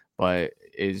IR, but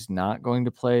is not going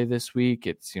to play this week.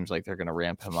 It seems like they're going to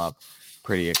ramp him up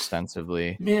pretty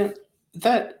extensively. Man,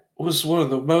 that was one of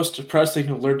the most depressing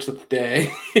alerts of the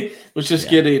day, was just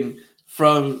getting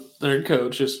from their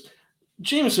coach, just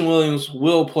Jameson Williams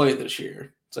will play this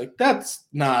year. It's like, that's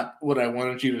not what I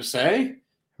wanted you to say.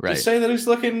 Right. To say that he's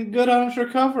looking good on his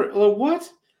recovery. Like, what?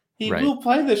 He will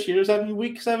play this year. Does that mean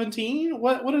week 17?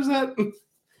 What is that?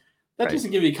 That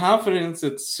doesn't give you confidence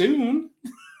it's soon.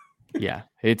 Yeah.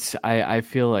 I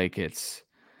feel like it's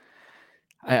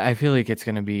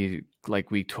going to be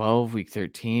like week 12, week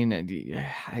 13. And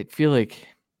I feel like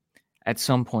at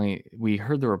some point we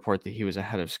heard the report that he was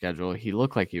ahead of schedule. He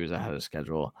looked like he was ahead of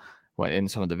schedule in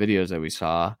some of the videos that we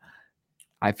saw.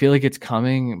 I feel like it's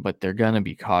coming, but they're going to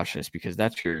be cautious because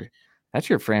that's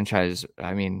your franchise.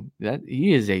 I mean, that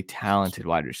he is a talented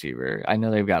wide receiver. I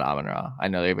know they've got Amon-Ra. I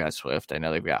know they've got Swift. I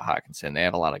know they've got Hawkinson. They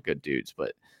have a lot of good dudes,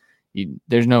 but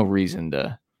there's no reason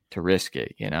to risk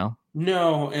it, you know?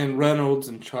 No, and Reynolds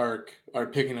and Chark are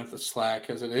picking up the slack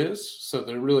as it is, so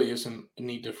there really isn't a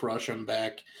need to rush him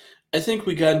back. I think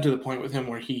we got into the point with him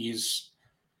where he's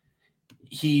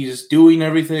doing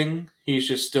everything. He's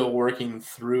just still working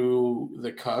through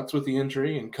the cuts with the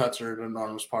injury, and cuts are an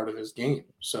enormous part of his game.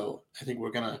 So I think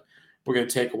we're gonna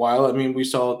take a while. I mean, we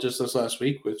saw just this last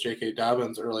week with J.K.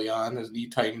 Dobbins early on, his knee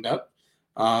tightened up,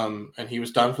 and he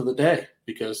was done for the day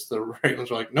because the Ravens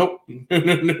were like, "Nope,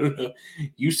 no,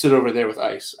 you sit over there with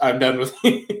ice. I'm done with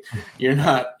you. You're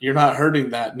not hurting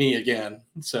that knee again."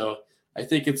 So I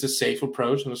think it's a safe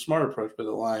approach and a smart approach by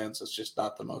the Lions. It's just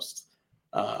not the most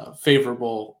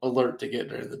favorable alert to get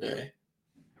during the day.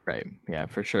 Right. Yeah,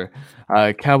 for sure.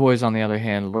 Cowboys, on the other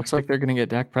hand, looks like they're going to get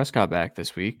Dak Prescott back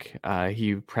this week.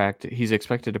 He's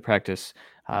expected to practice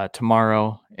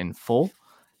tomorrow in full,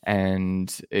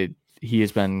 and he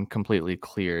has been completely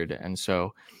cleared. And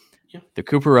so the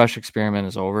Cooper Rush experiment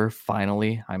is over.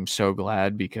 Finally, I'm so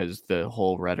glad because the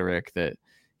whole rhetoric that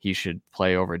he should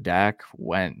play over Dak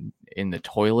went in the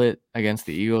toilet against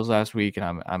the Eagles last week,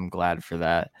 and I'm glad for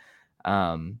that.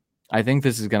 I think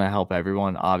this is going to help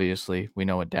everyone. Obviously, we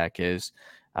know what Dak is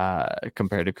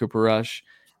compared to Cooper Rush,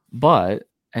 but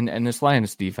And this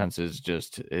Lions defense is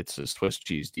it's a Swiss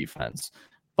cheese defense,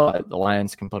 but the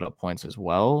Lions can put up points as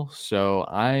well. So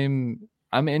I'm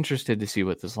interested to see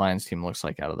what this Lions team looks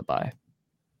like out of the bye.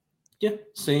 Yeah,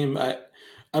 same.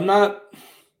 I'm not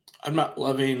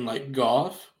loving like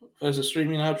Goff as a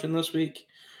streaming option this week.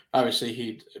 Obviously,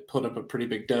 he put up a pretty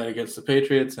big dud against the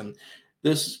Patriots, and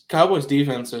this Cowboys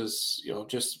defense is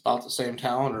just about the same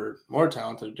talent or more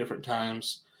talented at different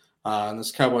times. And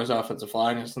this Cowboys offensive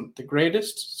line isn't the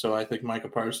greatest, so I think Micah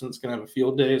Parsons can have a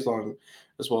field day as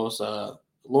well as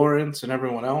Lawrence and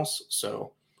everyone else.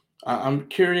 So I'm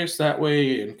curious that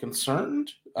way and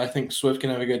concerned. I think Swift can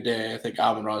have a good day. I think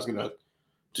Amon-Ra is going to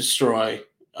destroy.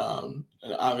 And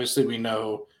obviously, we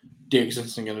know Diggs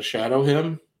isn't going to shadow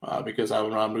him because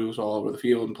Amon-Ra moves all over the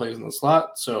field and plays in the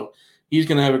slot. So he's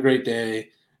going to have a great day.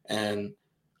 And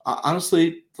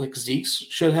honestly, like Zeke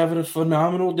should have a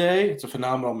phenomenal day. It's a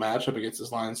phenomenal matchup against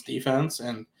this Lions defense.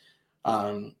 And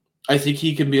I think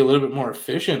he can be a little bit more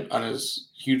efficient on his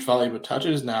huge volume of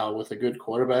touches now with a good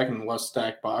quarterback and less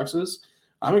stacked boxes.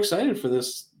 I'm excited for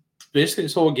basically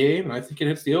this whole game, and I think it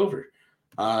hits the over.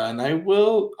 And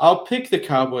I'll pick the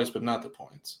Cowboys, but not the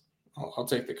points. I'll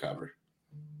take the cover.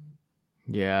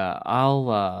 Yeah,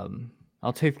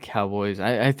 I'll take the Cowboys.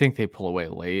 I think they pull away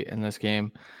late in this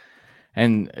game,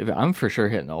 and I'm for sure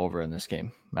hitting the over in this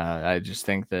game. I just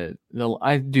think that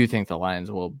I do think the Lions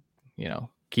will,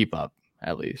 keep up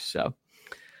at least. So,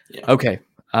 yeah. Okay.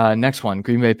 Next one,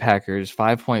 Green Bay Packers,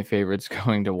 5-point favorites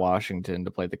going to Washington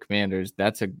to play the Commanders.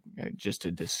 That's just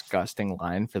a disgusting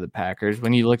line for the Packers.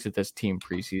 When you looked at this team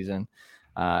preseason,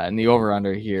 and the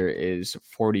over-under here is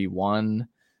 41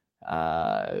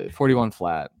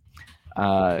 flat.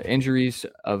 Injuries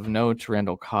of note,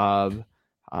 Randall Cobb.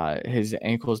 His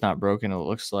ankle is not broken. It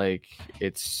looks like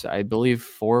it's, I believe,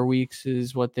 4 weeks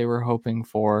is what they were hoping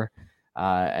for.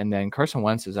 And then Carson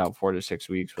Wentz is out 4 to 6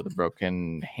 weeks with a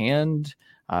broken hand.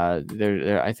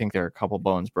 I think there are a couple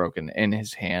bones broken in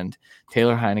his hand.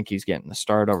 Taylor Heineke's getting the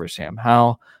start over Sam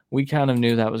Howell. We kind of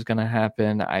knew that was going to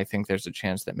happen. I think there's a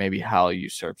chance that maybe Howell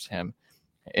usurps him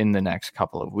in the next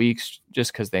couple of weeks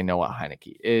just because they know what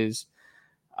Heinicke is.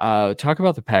 Talk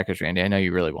about the Packers, Randy. I know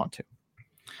you really want to.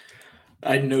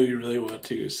 I know you really want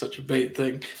to. It's such a bait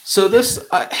thing. So they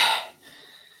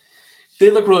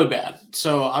look really bad.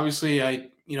 So obviously I'm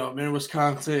in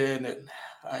Wisconsin, and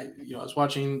I was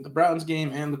watching the Browns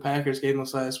game and the Packers game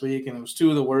this last week, and it was two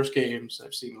of the worst games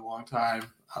I've seen in a long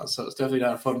time. So it's definitely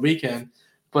not a fun weekend.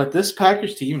 But this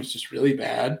Packers team is just really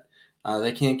bad.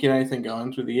 They can't get anything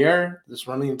going through the air. This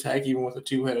running attack, even with a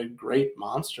two-headed great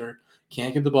monster,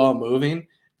 can't get the ball moving.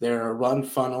 They're a run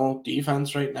funnel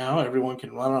defense right now. Everyone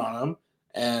can run on them.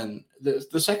 And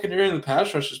the secondary and the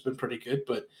pass rush has been pretty good,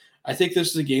 but I think this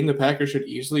is a game the Packers should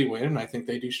easily win, and I think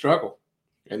they do struggle.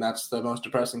 And that's the most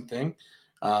depressing thing.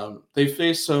 They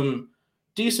faced some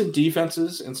decent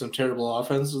defenses and some terrible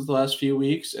offenses the last few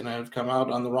weeks, and have come out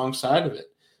on the wrong side of it.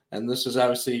 And this is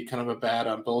obviously kind of a bad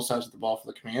on both sides of the ball for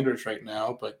the Commanders right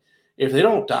now. But if they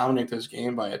don't dominate this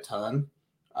game by a ton,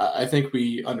 I think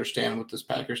we understand what this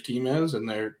Packers team is, and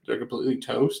they're completely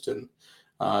toast. And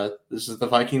this is the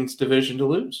Vikings division to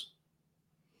lose.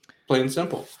 Plain and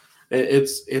simple.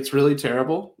 It's really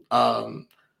terrible. I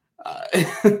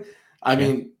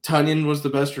mean, Tonyan was the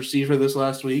best receiver this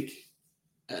last week,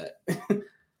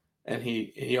 and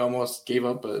he almost gave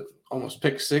up almost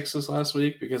pick six this last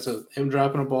week because of him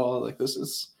dropping a ball. Like this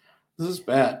is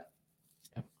bad.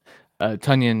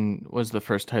 Tonyan was the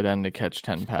first tight end to catch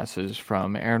 10 passes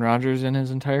from Aaron Rodgers in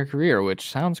his entire career, which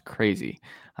sounds crazy.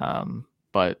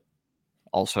 But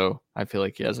also, I feel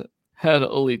like he hasn't had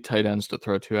elite tight ends to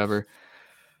throw to ever.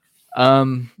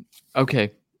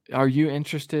 Okay. Are you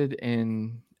interested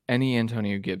in any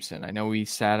Antonio Gibson? I know we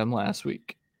sat him last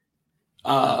week.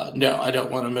 No, I don't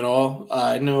want him at all.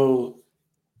 I know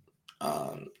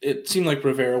it seemed like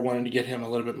Rivera wanted to get him a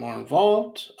little bit more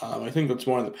involved. I think that's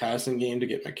more in the passing game to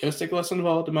get McKissick less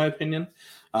involved, in my opinion.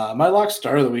 My lock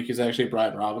start of the week is actually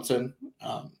Brian Robinson.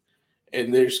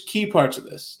 And there's key parts of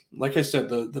this. Like I said,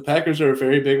 the Packers are a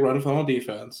very big run funnel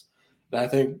defense. And I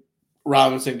think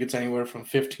Robinson gets anywhere from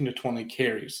 15 to 20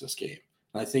 carries this game.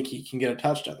 And I think he can get a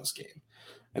touchdown this game.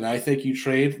 And I think you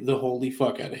trade the holy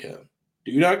fuck out of him.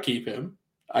 Do not keep him.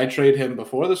 I trade him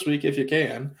before this week if you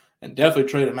can, and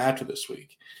definitely trade him after this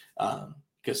week.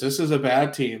 Because this is a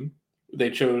bad team. They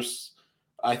chose,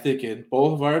 I think, in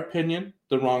both of our opinion,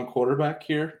 the wrong quarterback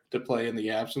here to play in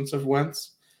the absence of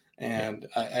Wentz. And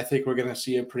I think we're going to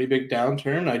see a pretty big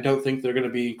downturn. I don't think they're going to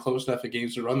be close enough at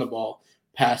games to run the ball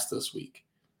past this week.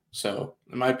 So,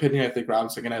 in my opinion, I think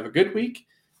Robinson going to have a good week,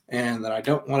 and that I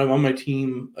don't want him on my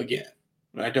team again.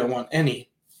 I don't want any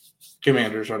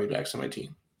Commanders running backs on my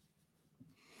team.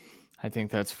 I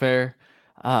think that's fair.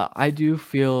 I do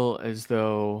feel as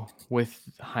though with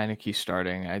Heineke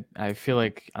starting, I feel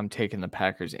like I'm taking the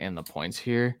Packers and the points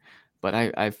here, but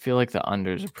I feel like the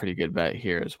under is a pretty good bet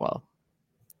here as well.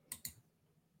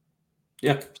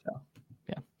 Yeah. So,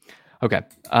 yeah. Okay.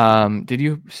 Did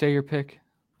you say your pick?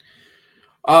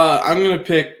 I'm going to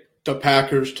pick the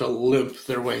Packers to limp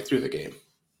their way through the game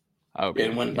Okay.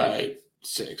 and win Yeah. by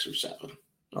 6 or 7.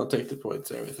 I'll take the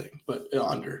points, everything, but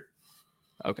under.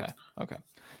 Okay.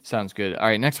 Sounds good. All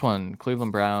right, next one.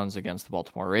 Cleveland Browns against the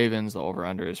Baltimore Ravens. The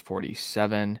over-under is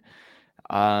 47.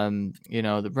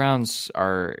 The Browns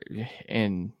are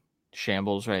in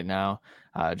shambles right now.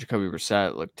 Jacoby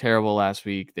Brissett looked terrible last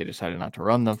week. They decided not to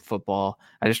run the football.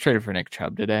 I just traded for Nick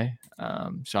Chubb today.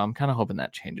 So I'm kind of hoping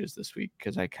that changes this week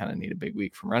because I kind of need a big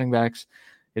week from running backs.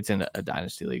 It's in a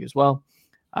dynasty league as well.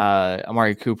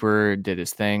 Amari Cooper did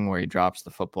his thing where he drops the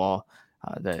football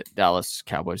that Dallas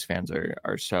Cowboys fans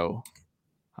are so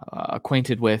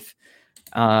acquainted with.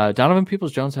 Donovan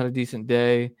Peoples-Jones had a decent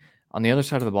day. On the other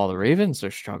side of the ball, the Ravens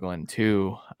are struggling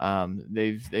too.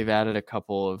 They've added a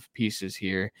couple of pieces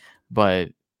here, but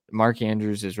Mark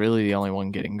Andrews is really the only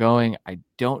one getting going. I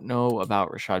don't know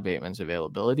about Rashad Bateman's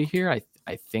availability here.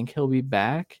 I think he'll be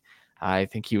back. I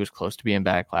think he was close to being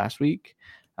back last week.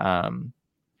 And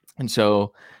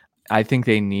so I think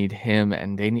they need him,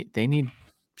 and they need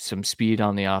some speed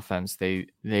on the offense. They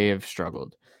have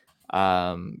struggled.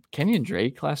 Kenyon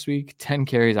Drake last week, 10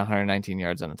 carries, 119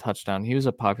 yards, and a touchdown. He was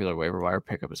a popular waiver wire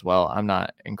pickup as well. I'm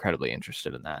not incredibly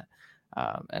interested in that.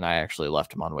 And I actually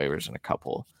left him on waivers in a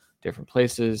couple different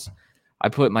places. I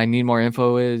put my need more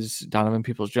info is Donovan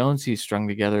Peoples-Jones. He's strung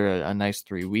together a nice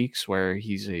 3 weeks where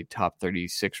he's a top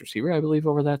 36 receiver, I believe,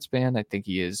 over that span. I think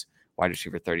he is wide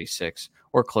receiver 36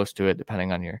 or close to it,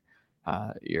 depending on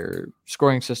your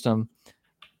scoring system.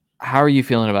 How are you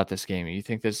feeling about this game? You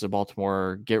think this is a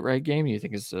Baltimore get right game? You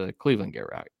think it's a Cleveland get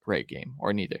right game,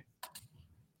 or neither?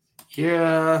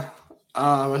 Yeah,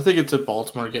 I think it's a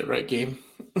Baltimore get right game.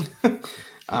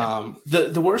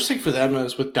 The worst thing for them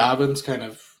is with Dobbins kind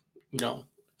of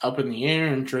up in the air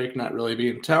and Drake not really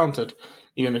being talented,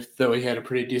 even though he had a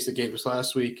pretty decent game this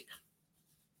last week.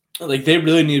 Like they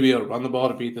really need to be able to run the ball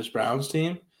to beat this Browns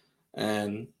team,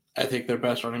 and I think their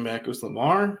best running back is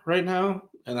Lamar right now,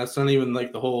 and that's not even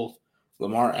like the whole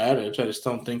Lamar adage. I just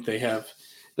don't think they have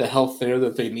the health there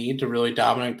that they need to really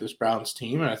dominate this Browns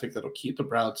team, and I think that'll keep the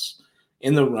Browns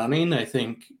in the running. I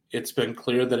think it's been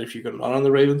clear that if you can run on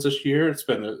the Ravens this year, it's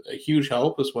been a huge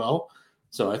help as well.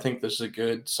 So I think this is a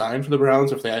good sign for the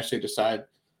Browns if they actually decide,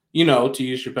 to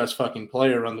use your best fucking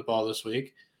player run the ball this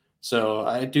week. So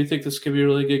I do think this could be a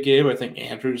really good game. I think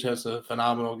Andrews has a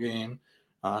phenomenal game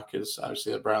because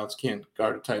obviously the Browns can't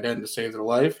guard a tight end to save their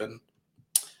life, and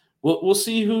we'll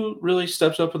see who really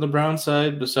steps up on the Brown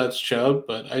side besides Chubb.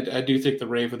 But I do think the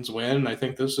Ravens win, and I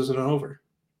think this isn't over.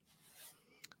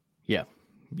 Yeah.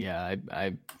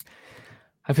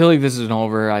 I feel like this is an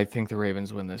over. I think the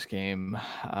Ravens win this game.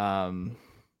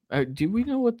 Do we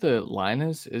know what the line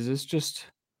is? Is this just?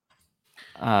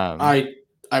 I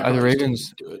Are the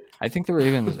Ravens? do it. I think the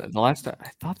Ravens. The last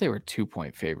I thought they were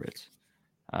 2-point favorites,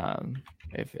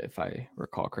 if I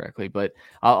recall correctly. But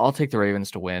I'll take the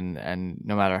Ravens to win, and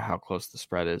no matter how close the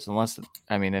spread is,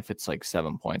 if it's like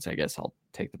 7 points, I guess I'll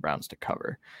take the Browns to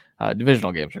cover.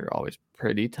 Divisional games are always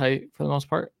pretty tight for the most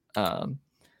part.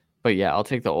 But yeah, I'll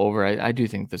take the over. I do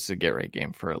think this is a get right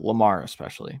game for Lamar,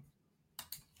 especially.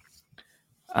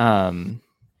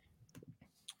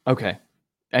 Okay.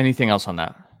 Anything else on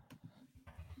that?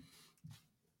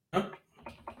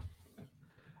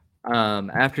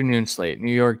 Afternoon slate: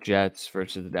 New York Jets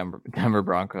versus the Denver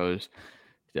Broncos.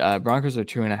 Broncos are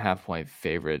 2.5-point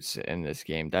favorites in this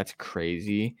game. That's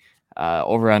crazy.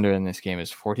 Over under in this game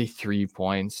is 43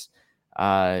 points.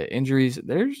 Injuries.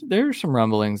 There's some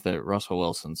rumblings that Russell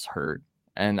Wilson's hurt,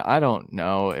 and I don't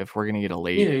know if we're gonna get a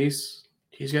late. Yeah,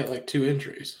 he's got like 2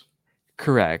 injuries.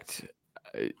 Correct.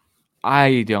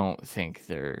 I don't think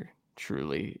they're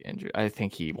truly injured. I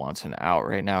think he wants an out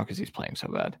right now because he's playing so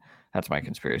bad. That's my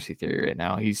conspiracy theory right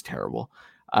now. He's terrible.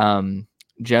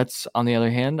 Jets, on the other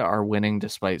hand, are winning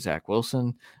despite Zach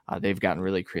Wilson. They've gotten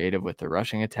really creative with their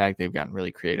rushing attack. They've gotten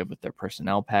really creative with their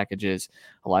personnel packages.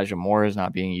 Elijah Moore is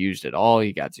not being used at all.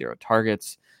 He got 0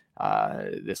 targets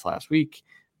this last week.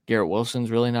 Garrett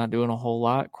Wilson's really not doing a whole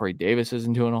lot. Corey Davis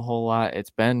isn't doing a whole lot. It's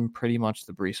been pretty much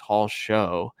the Breece Hall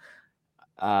show.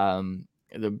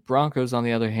 The Broncos, on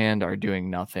the other hand, are doing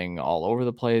nothing all over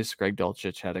the place. Greg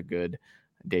Dulcich had a good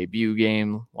debut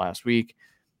game last week.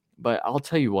 But I'll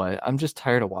tell you what, I'm just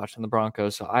tired of watching the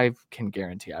Broncos, so I can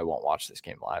guarantee I won't watch this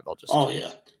game live. I'll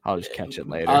just catch it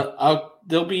later.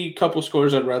 There'll be a couple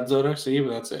scores at red zone, I see,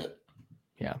 but that's it.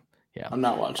 Yeah. Yeah. I'm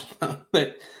not watching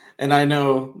that. And I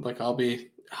know, like, I'll be.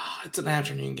 It's an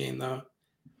afternoon game though.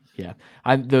 Yeah.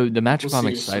 The We'll matchup I'm see you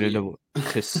excited sleep.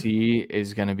 to see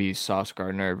is going to be Sauce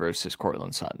Gardner versus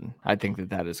Cortland Sutton. I think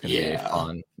that is going to be a Yeah,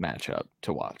 fun matchup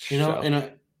to watch. So,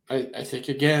 and I think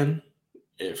again,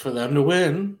 for them to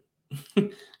win,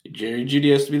 Jerry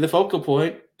Judy has to be the focal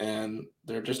point, and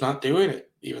they're just not doing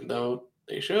it, even though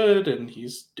they should. And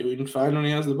he's doing fine when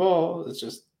he has the ball. It's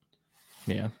just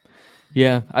yeah.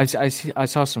 Yeah, I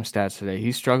saw some stats today.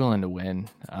 He's struggling to win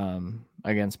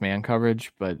against man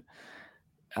coverage, but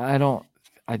I don't.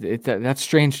 That's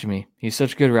strange to me. He's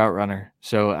such a good route runner.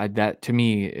 So that to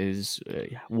me is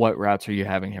what routes are you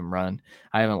having him run?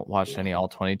 I haven't watched any all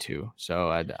 22, so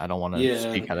I don't want to yeah.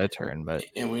 speak out of turn, but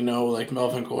And we know like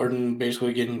Melvin Gordon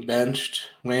basically getting benched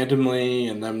randomly,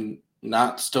 and them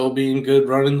not still being good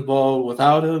running the ball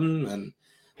without him. And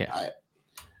yeah, I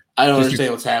I don't just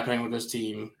understand what's happening with this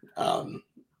team.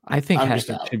 I think I'm just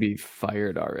Hackett out. should be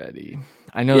fired already.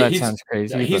 I know Yeah, that sounds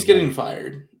crazy, he's but like, getting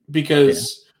fired yeah,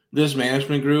 because this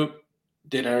management group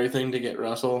did everything to get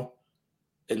Russell,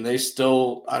 and they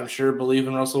still, I'm sure, believe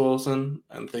in Russell Wilson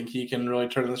and think he can really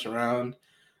turn this around.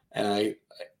 And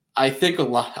I think a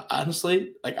lot,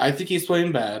 honestly, like I think he's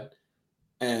playing bad,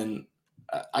 and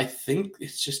I think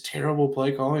it's just terrible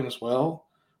play calling as well.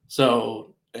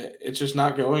 So it's just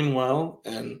not going well,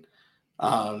 and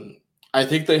um, I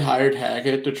think they hired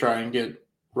Hackett to try and get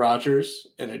Rodgers,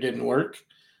 and it didn't work.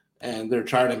 And they're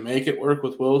trying to make it work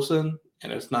with Wilson,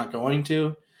 and it's not going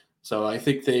to. So I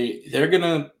think they're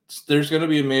gonna there's gonna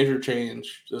be a major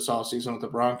change this offseason with the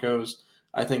Broncos.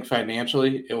 I think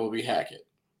financially it will be Hackett.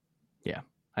 yeah,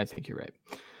 I think you're right.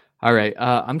 All right,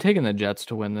 I'm taking the Jets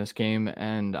to win this game,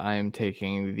 and I'm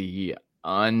taking the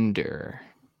under.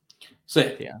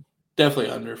 Say Yeah,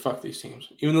 definitely under. Fuck these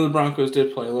teams. Even though the Broncos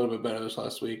did play a little bit better this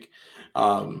last week,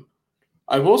 um,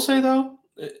 I will say though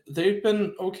they've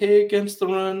been okay against the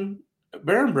run.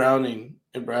 Baron Browning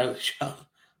and Bradley Chubb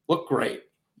look great.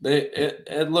 yeah,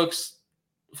 It looks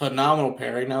phenomenal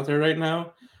pairing out there right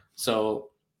now. So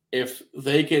if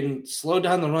they can slow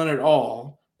down the run at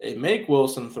all and make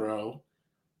Wilson throw,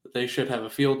 they should have a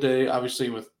field day. Obviously,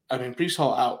 Brees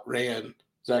Hall outran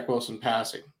Zach Wilson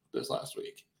passing this last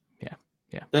week. yeah,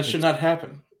 yeah. That should not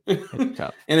happen. It's And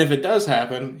tough. if it does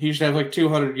happen, he should have like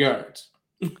 200 yards.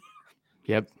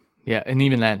 Yep. Yeah, and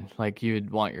even then, like you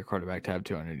would want your quarterback to have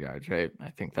 200 yards, right?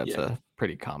 I think that's Yeah. a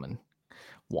pretty common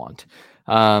want.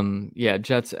 Yeah,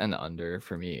 Jets and under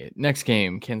for me. Next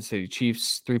game, Kansas City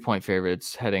Chiefs, 3-point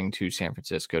favorites heading to San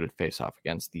Francisco to face off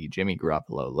against the Jimmy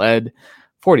Garoppolo led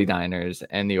 49ers,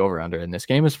 and the over under in this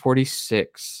game is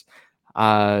 46.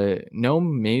 No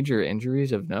major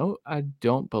injuries of note, I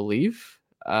don't believe.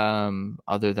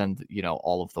 Other than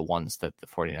all of the ones that the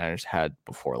 49ers had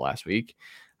before last week.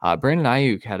 Brandon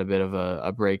Ayuk had a bit of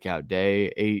a breakout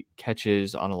day, 8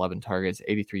 catches on 11 targets,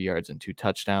 83 yards, and 2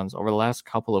 touchdowns. Over the last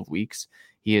couple of weeks,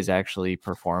 he has actually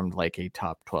performed like a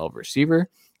top 12 receiver,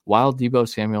 while Deebo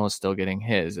Samuel is still getting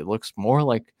his. It looks more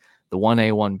like the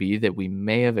 1A, 1B that we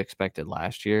may have expected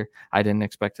last year. I didn't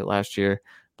expect it last year,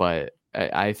 but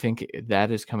I think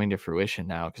that is coming to fruition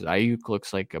now because Ayuk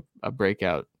looks like a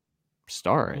breakout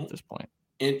star at this point.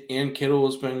 And Kittle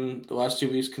has been the last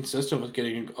 2 weeks consistent with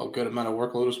getting a good amount of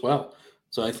workload as well.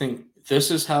 So I think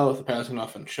this is how the passing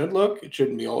offense should look. It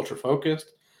shouldn't be ultra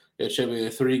focused. It should be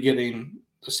the three getting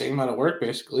the same amount of work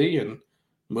basically and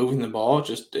moving the ball.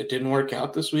 Just it didn't work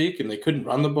out this week, and they couldn't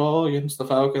run the ball against the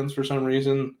Falcons for some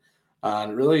reason.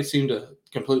 And really seemed to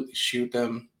completely shoot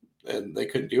them, and they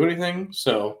couldn't do anything.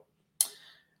 So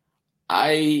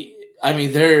I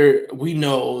mean, we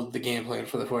know the game plan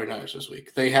for the 49ers this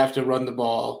week. They have to run the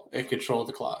ball and control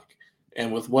the clock.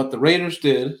 And with what the Raiders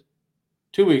did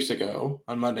 2 weeks ago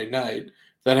on Monday night,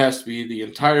 that has to be the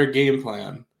entire game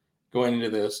plan going into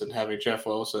this and having Jeff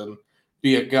Wilson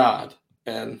be a god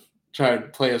and try to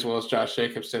play as well as Josh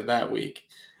Jacobs did that week.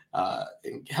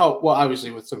 And help, well, obviously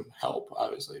with some help,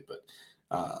 obviously, but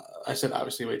I said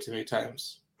obviously way too many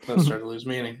times. That started to lose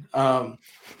meaning.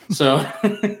 So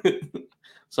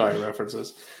sorry,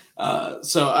 references.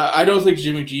 So I don't think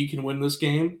Jimmy G can win this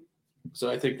game. So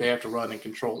I think they have to run and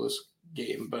control this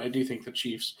game. But I do think the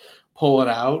Chiefs pull it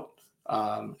out.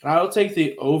 And I'll take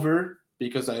the over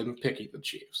because I'm picking the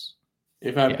Chiefs.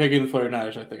 If I'm picking the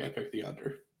 49ers, I think I pick the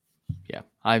under. Yeah,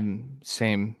 I'm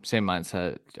same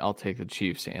mindset. I'll take the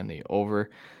Chiefs and the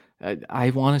over. I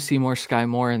want to see more Sky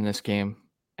Moore in this game.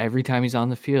 Every time he's on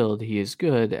the field, he is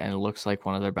good, and it looks like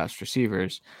one of their best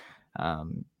receivers.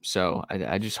 So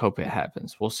I just hope it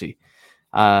happens. We'll see.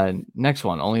 Next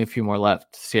one, only a few more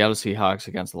left. Seattle Seahawks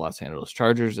against the Los Angeles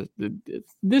Chargers.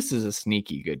 This is a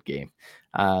sneaky good game.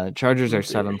 Chargers are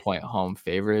 7-point home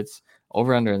favorites.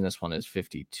 Over under in this one is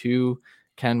 52.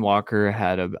 Ken Walker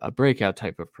had a breakout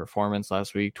type of performance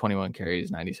last week, 21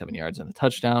 carries, 97 yards, and a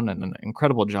touchdown, and an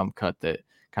incredible jump cut that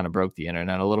kind of broke the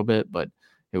internet a little bit. But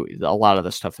a lot of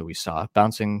the stuff that we saw,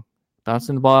 bouncing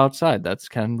the ball outside, that's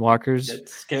Ken Walker's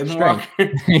strength.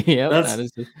 Yep,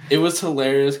 it was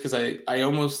hilarious because I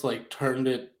almost like turned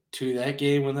it to that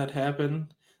game when that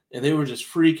happened, and they were just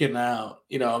freaking out,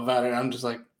 about it. I'm just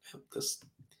like, this.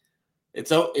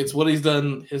 It's what he's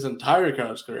done his entire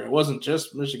college career. It wasn't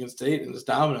just Michigan State and his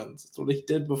dominance. It's what he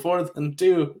did before then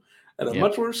too, at a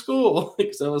much worse school.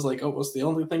 Because that was like almost the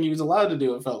only thing he was allowed to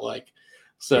do. It felt like.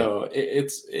 So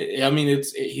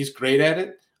he's great at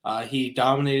it. He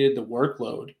dominated the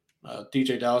workload.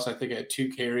 DJ Dallas, I think, had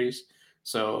 2 carries.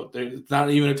 So there's not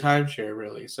even a timeshare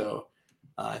really. So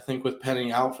I think with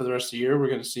Penning out for the rest of the year, we're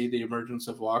going to see the emergence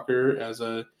of Walker as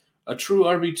a true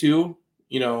RB2.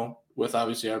 With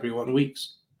obviously RB1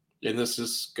 weeks. And this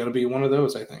is going to be one of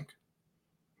those, I think.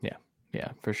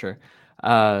 Yeah, for sure.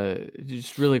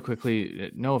 Just really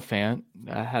quickly, Noah Fant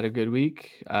had a good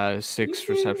week. 6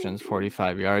 receptions,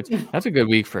 45 yards. That's a good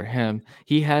week for him.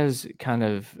 He has kind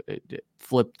of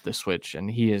flipped the switch, and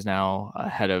he is now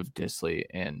ahead of Disley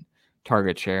in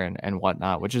target share and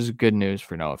whatnot, which is good news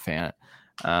for Noah Fant.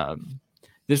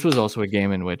 This was also a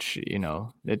game in which,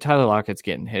 Tyler Lockett's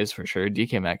getting his for sure.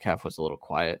 DK Metcalf was a little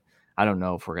quiet. I don't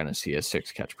know if we're going to see a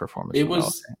 6-catch performance.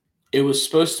 It was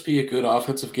supposed to be a good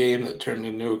offensive game that turned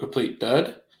into a complete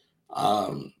dud.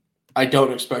 I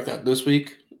don't expect that this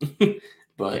week,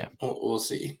 but we'll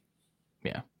see.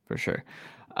 Yeah, for sure.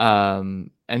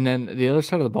 And then the other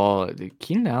side of the ball,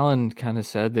 Keenan Allen kind of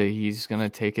said that he's going to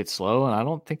take it slow, and I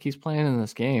don't think he's playing in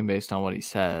this game based on what he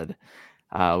said,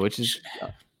 which is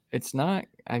it's not.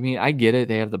 I mean, I get it.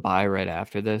 They have the bye right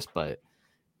after this, but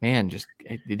man, just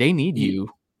they need you.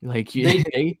 Like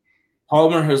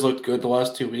Palmer has looked good the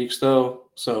last 2 weeks, though.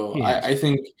 So I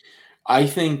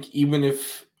think even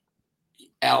if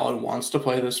Allen wants to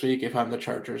play this week, if I'm the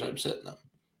Chargers, I'm sitting them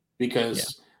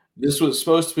because this was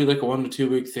supposed to be like a 1 to 2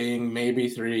 week thing, maybe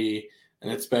 3,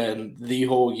 and it's been the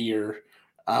whole year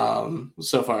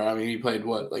so far. I mean, he played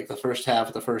like the first half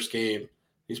of the first game.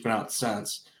 He's been out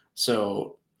since.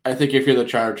 So I think if you're the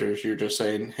Chargers, you're just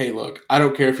saying, hey, look, I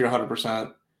don't care if you're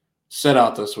 100%. Sit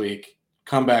out this week.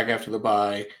 Come back after the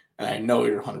bye, and I know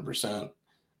you're 100%,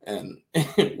 and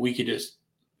we could just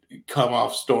come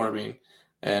off storming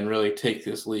and really take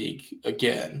this league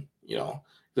again, because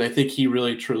I think he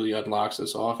really truly unlocks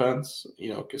this offense,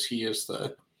 because he is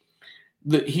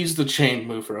he's the chain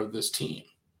mover of this team.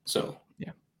 So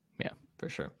yeah, for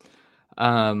sure.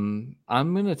 I'm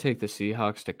going to take the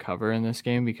Seahawks to cover in this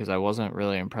game because I wasn't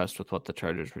really impressed with what the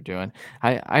Chargers were doing.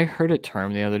 I heard it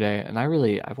term the other day, and I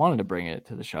wanted to bring it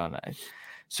to the show.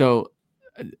 So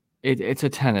it's a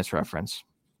tennis reference.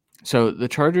 So the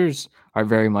Chargers are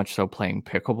very much so playing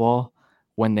pickleball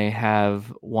when they have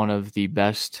one of the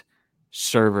best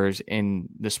servers in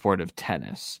the sport of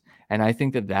tennis. And I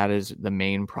think that is the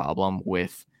main problem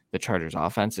with the Chargers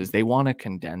offense is they want to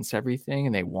condense everything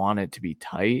and they want it to be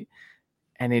tight.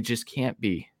 And it just can't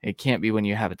be. It can't be when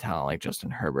you have a talent like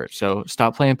Justin Herbert. So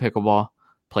stop playing pickleball,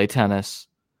 play tennis,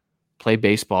 play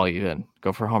baseball even.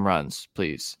 Go for home runs,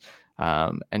 please.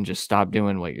 And just stop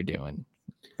doing what you're doing,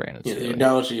 Brandon. Yeah, the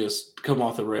analogy has come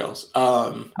off the rails.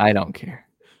 I don't care.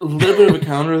 A little bit of a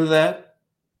counter to that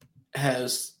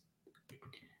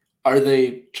are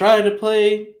they trying to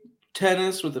play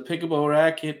tennis with a pickleball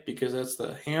racket because that's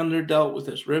the hand they're dealt with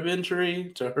this rib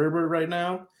injury to Herbert right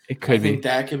now? It could be. I think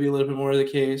that could be a little bit more of the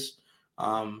case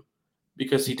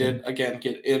because he did, again,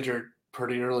 get injured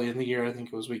pretty early in the year. I think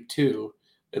it was week 2,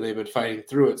 and they've been fighting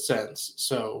through it since.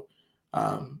 So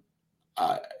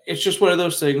it's just one of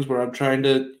those things where I'm trying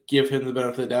to give him the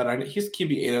benefit of the doubt. He's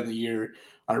QB8 of the year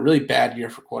on a really bad year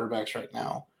for quarterbacks right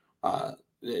now.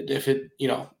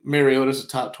 Mariota's a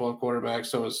top 12 quarterback,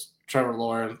 so is Trevor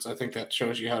Lawrence. I think that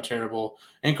shows you how terrible,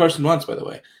 and Carson Wentz, by the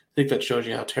way. I think that shows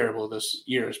you how terrible this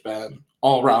year has been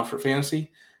all around for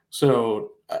fantasy.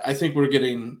 So I think we're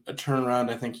getting a turnaround.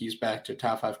 I think he's back to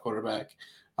top 5 quarterback.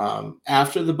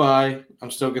 After the bye,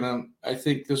 I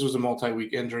think this was a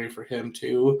multi-week injury for him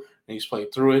too, and he's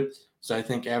played through it. So I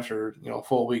think after, a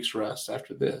full week's rest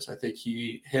after this, I think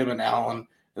him and Allen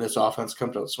and this offense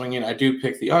comes out swinging. I do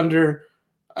pick the under.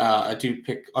 I do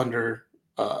pick under.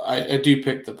 I do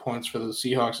pick the points for the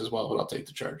Seahawks as well, but I'll take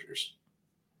the Chargers.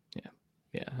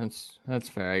 Yeah, that's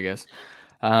fair, I guess.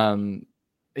 I'm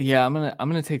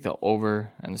gonna take the over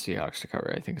and the Seahawks to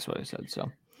cover. I think is what I said. So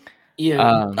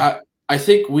yeah, I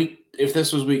think if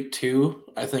this was week 2,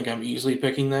 I think I'm easily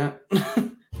picking that.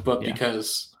 But Yeah.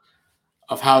 because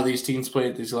of how these teams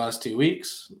played these last 2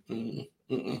 weeks,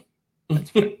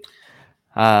 That's fair.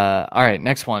 All right,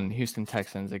 next one. Houston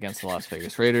Texans against the Las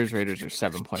Vegas Raiders. Raiders are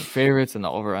 7-point favorites, and the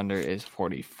over-under is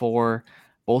 44.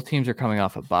 Both teams are coming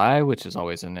off a bye, which is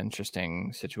always an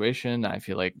interesting situation. I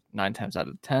feel like 9 times out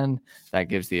of 10, that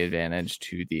gives the advantage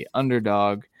to the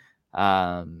underdog.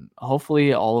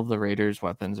 Hopefully, all of the Raiders'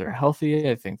 weapons are healthy.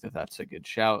 I think that's a good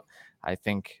shout. I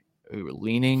think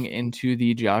leaning into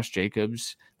the Josh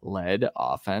Jacobs-led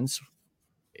offense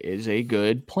is a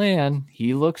good plan.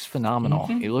 He looks phenomenal.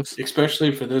 He looks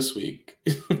especially for this week.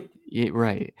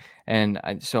 right. And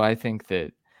so I think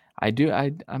that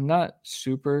I'm not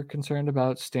super concerned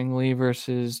about Stingley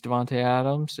versus Devontae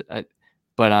Adams,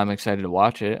 but I'm excited to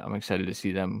watch it. I'm excited to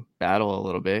see them battle a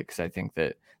little bit because I think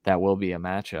that will be a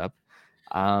matchup.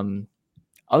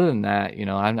 Other than that,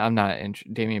 I'm not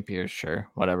Dameon Pierce, sure,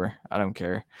 whatever. I don't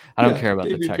care. I don't care about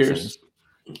the Texans.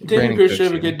 Dameon Pierce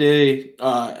should have a good day.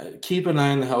 Keep an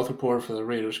eye on the health report for the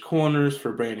Raiders corners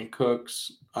for Brandon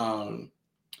Cooks.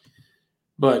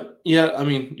 But yeah, I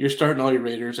mean, you're starting all your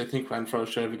Raiders. I think Renfrow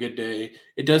should have a good day.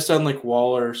 It does sound like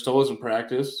Waller still isn't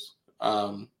practice,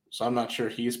 so I'm not sure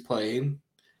he's playing,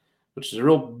 which is a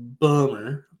real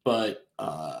bummer. But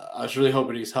I was really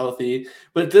hoping he's healthy.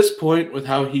 But at this point, with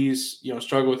how he's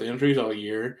struggled with injuries all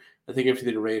year, I think if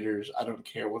you're the Raiders, I don't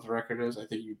care what the record is. I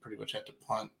think you pretty much have to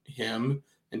punt him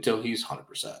until he's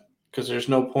 100%, because there's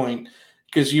no point.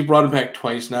 Because you brought him back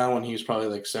twice now when he was probably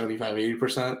like 75,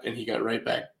 80%, and he got right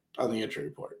back on the injury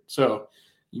report. So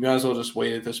you might as well just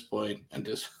wait at this point and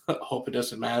just hope it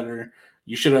doesn't matter.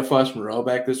 You should have Flash Moreau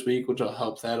back this week, which will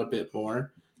help that a bit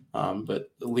more.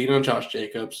 But lean on Josh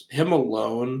Jacobs. Him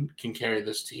alone can carry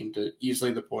this team to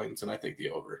easily the points, and I think the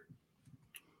over.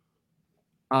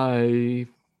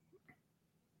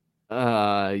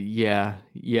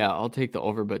 Yeah, I'll take the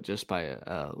over, but just by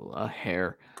a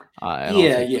hair. I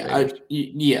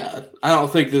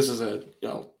don't think this is a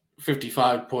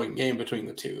 55-point game between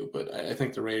the two, but I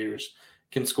think the Raiders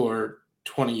can score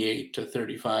 28 to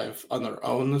 35 on their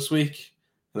own this week,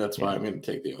 and that's why I'm going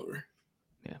to take the over.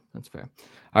 Yeah, that's fair.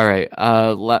 All right,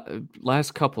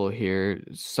 last couple here.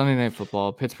 Sunday Night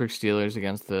Football, Pittsburgh Steelers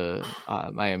against the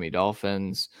Miami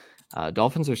Dolphins.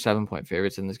 Dolphins are 7-point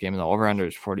favorites in this game, and the over-under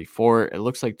is 44. It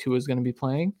looks like Tua is going to be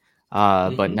playing,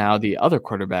 but now the other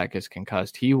quarterback is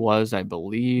concussed. He was, I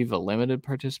believe, a limited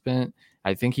participant.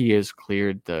 I think he is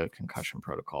cleared the concussion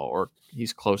protocol, or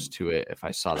he's close to it, if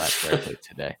I saw that correctly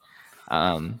today,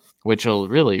 which will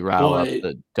really rile up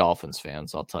the Dolphins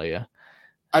fans, I'll tell you.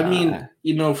 I mean,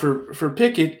 for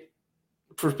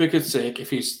Pickett's sake, if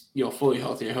he's fully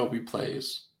healthy, I hope he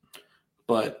plays.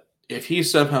 But if he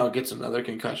somehow gets another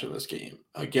concussion this game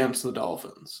against the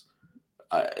Dolphins,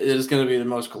 it is going to be the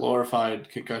most glorified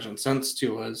concussion since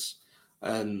Tua's,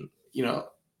 and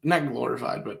not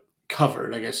glorified, but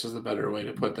covered, I guess is the better way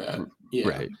to put that. Yeah.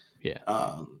 Right. Yeah.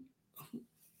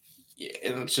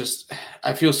 And it's just,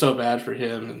 I feel so bad for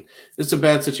him, and it's a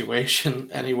bad situation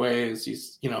anyways.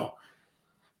 He's,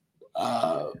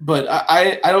 but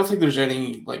I don't think there's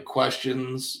any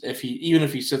questions even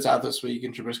if he sits out this week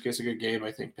and Trubisky gets a good game.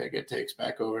 I think Pickett takes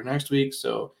back over next week.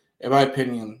 So in my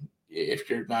opinion, if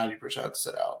you're 90%,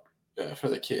 sit out for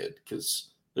the kid,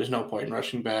 because there's no point in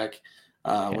rushing back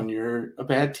when you're a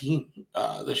bad team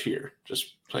this year.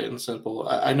 Just plain and simple.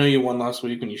 I know you won last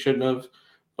week when you shouldn't have,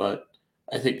 but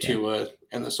I think Tua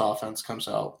and this offense comes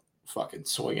out fucking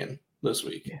swinging this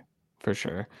week. Yeah, for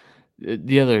sure.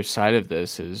 The other side of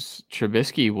this is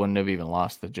Trubisky wouldn't have even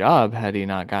lost the job had he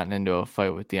not gotten into a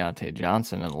fight with Deontay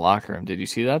Johnson in the locker room. Did you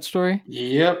see that story?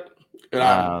 Yep. And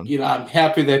I'm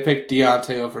happy they picked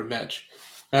Deontay over Mitch.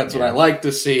 That's what I like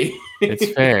to see.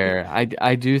 It's fair.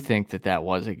 I do think that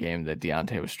was a game that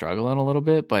Deontay was struggling a little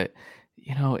bit, but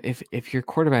if your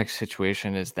quarterback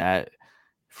situation is that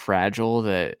fragile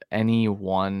that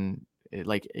anyone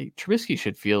Trubisky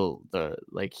should feel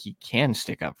he can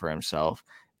stick up for himself.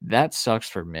 That sucks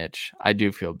for Mitch. I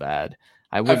do feel bad.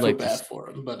 I feel bad for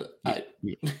him, but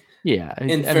yeah.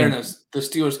 In fairness, the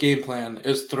Steelers' game plan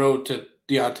is throw to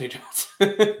Deontay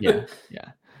Johnson. Yeah.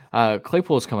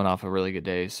 Claypool is coming off a really good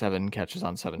day. 7 catches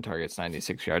on 7 targets,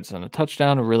 96 yards, and a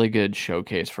touchdown. A really good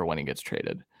showcase for when he gets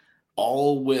traded.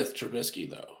 All with Trubisky,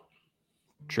 though.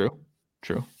 True.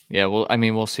 Yeah, well, I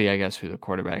mean, we'll see, I guess, who the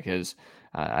quarterback is.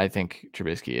 I think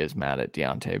Trubisky is mad at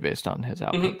Deontay based on his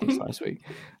output this last week.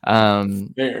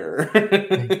 Fair.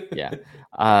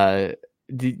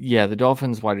 The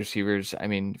Dolphins wide receivers, I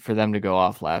mean, for them to go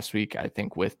off last week, I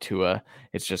think with Tua,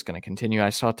 it's just going to continue. I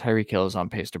saw Tyreek Hill is on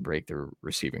pace to break the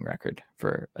receiving record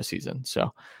for a season.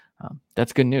 So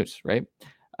That's good news, right?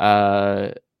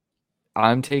 Uh,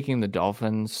 I'm taking the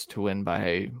Dolphins to win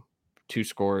by 2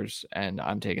 scores, and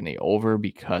I'm taking the over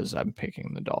because I'm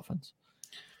picking the Dolphins.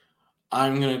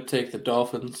 I'm going to take the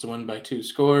Dolphins to win by 2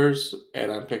 scores,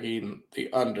 and I'm picking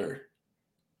the under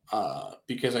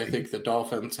because I think the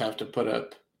Dolphins have to put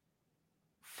up at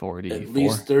 44.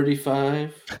 least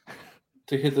 35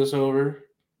 to hit this over.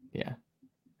 Yeah,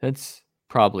 that's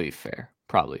probably fair.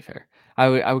 Probably fair.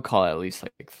 I would call it at least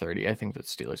like 30. I think the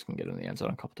Steelers can get in the end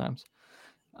zone a couple times.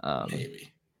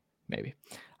 Maybe.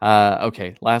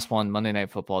 Okay, last one. Monday Night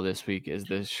Football this week is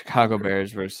the Chicago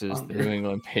Bears versus the New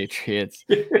England Patriots.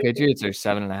 Patriots are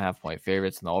 7.5-point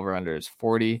favorites, and the over/under is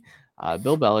 40.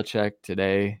 Bill Belichick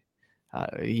today,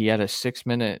 he had a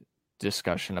 6-minute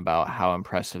discussion about how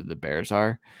impressive the Bears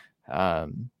are,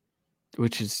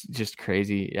 which is just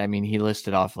crazy. I mean, he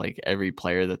listed off like every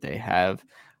player that they have.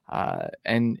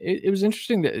 And it was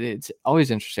interesting that it's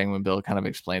always interesting when Bill kind of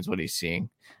explains what he's seeing,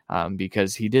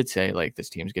 because he did say like this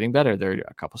team's getting better. They're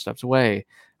a couple steps away.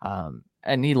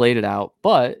 And he laid it out,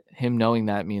 but him knowing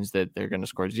that means that they're going to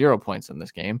score 0 points in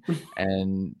this game.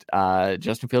 And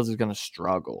Justin Fields is going to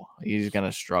struggle. He's going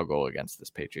to struggle against this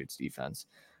Patriots defense.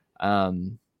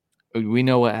 We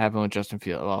know what happened with Justin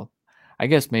Fields. Well, I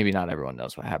guess maybe not everyone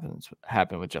knows what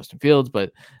happened with Justin Fields,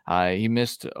 but he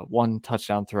missed one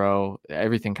touchdown throw.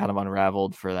 Everything kind of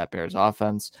unraveled for that Bears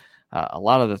offense. A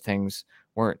lot of the things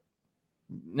weren't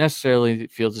necessarily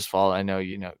Fields' fault. I know,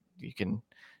 you can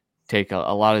take a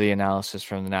lot of the analysis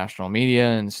from the national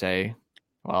media and say,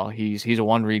 well, he's a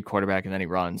one-read quarterback and then he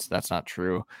runs. That's not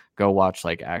true. Go watch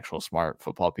like actual smart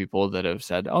football people that have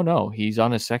said, oh no, he's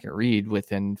on his second read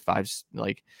within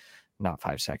not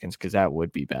 5 seconds, because that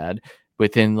would be bad.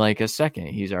 Within like a second,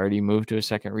 he's already moved to a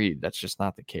second read. That's just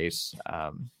not the case.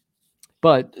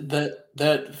 But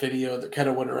that video that kind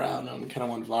of went around and kind of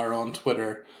went viral on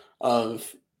Twitter of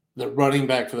the running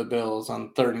back for the Bills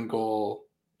on 3rd and goal,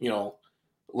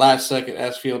 last second,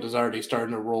 S Field is already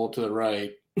starting to roll to the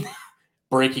right,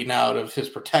 breaking out of his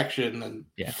protection and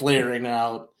flaring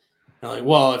out. And like,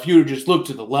 well, if you just look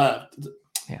to the left,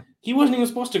 he wasn't even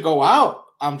supposed to go out,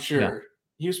 I'm sure. No.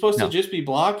 He was supposed to just be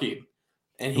blocking.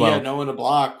 And he had no one to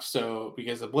block, so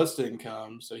because the blitz didn't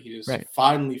come, so he just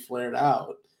finally flared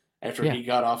out after he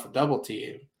got off a double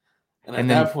team. And at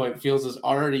that point, Fields is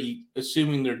already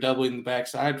assuming they're doubling the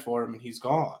backside for him, and he's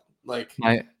gone. Like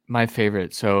my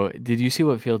favorite. So did you see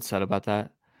what Fields said about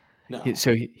that? No.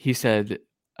 He said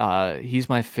he's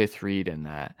my 5th read in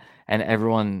that,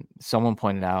 and someone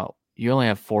pointed out you only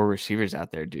have 4 receivers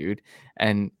out there, dude,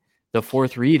 and the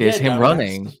 4th read is him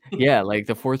running. Like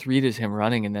the 4th read is him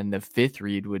running, and then the 5th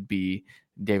read would be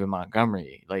David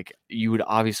Montgomery. Like you would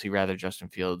obviously rather Justin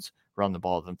Fields run the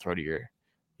ball than throw to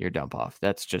your dump off.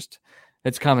 That's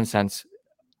common sense.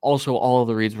 Also, all of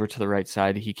the reads were to the right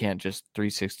side. He can't just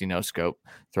 360 no scope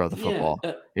throw the football.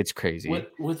 It's crazy.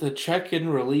 With a check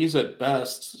and release at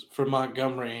best for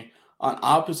Montgomery on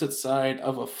opposite side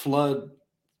of a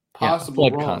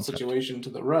possible run situation to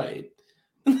the right.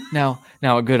 Now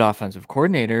a good offensive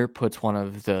coordinator puts one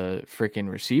of the freaking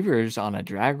receivers on a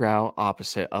drag route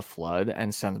opposite a flood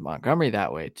and sends Montgomery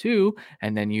that way too.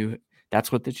 And then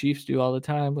that's what the Chiefs do all the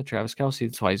time with Travis Kelce.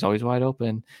 That's why he's always wide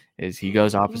open, is he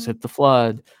goes opposite the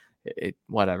flood.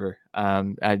 Whatever.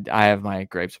 I have my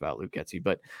gripes about Luke Getsy,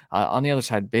 but on the other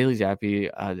side, Bailey Zappi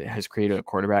has created a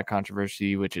quarterback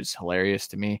controversy, which is hilarious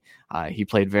to me. He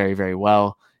played very, very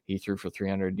well. He threw for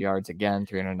 300 yards again,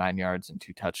 309 yards and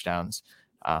 2 touchdowns.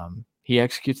 He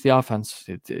executes the offense.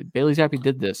 Bailey Zappi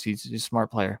did this. He's a smart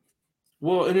player.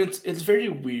 Well, and it's very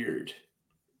weird.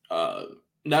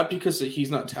 Not because he's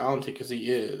not talented, because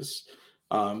he is.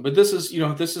 But this is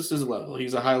his level.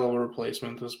 He's a high-level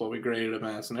replacement. This is what we graded him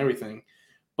as and everything.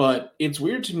 But it's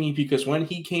weird to me because when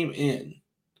he came in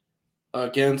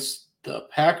against the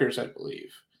Packers, I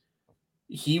believe,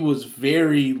 he was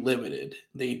very limited.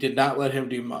 They did not let him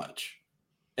do much.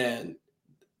 And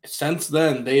since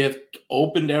then, they have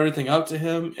opened everything up to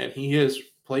him, and he has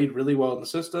played really well in the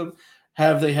system.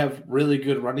 Have they have really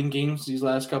good running games these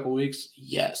last couple of weeks?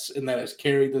 Yes, and that has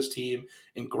carried this team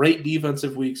in great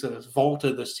defensive weeks that has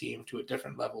vaulted this team to a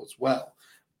different level as well.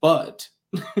 But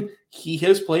he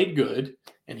has played good,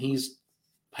 and he's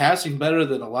passing better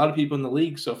than a lot of people in the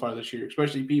league so far this year,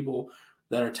 especially people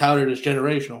that are touted as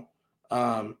generational.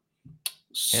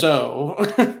 So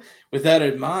with that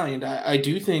in mind, I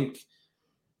do think –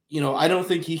 I don't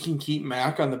think he can keep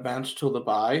Mac on the bench till the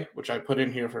bye, which I put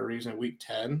in here for a reason, week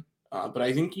 10. But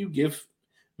I think you give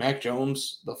Mac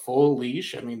Jones the full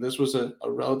leash. I mean, this was a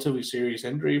relatively serious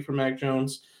injury for Mac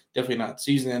Jones. Definitely not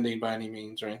season-ending by any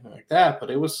means or anything like that, but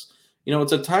it was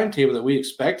it's a timetable that we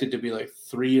expected to be like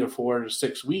 3 to 4 to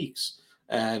 6 weeks.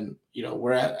 And,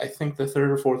 we're at, I think, the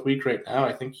third or fourth week right now.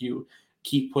 I think you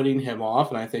keep putting him off,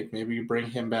 and I think maybe you bring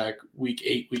him back week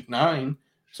 8, week 9,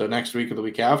 so next week or the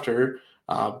week after.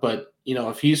 But,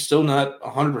 if he's still not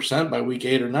 100% by week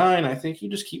 8 or 9, I think you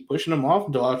just keep pushing him off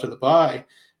until after the bye,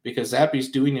 because Zappy's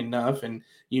doing enough, and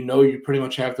you pretty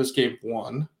much have this game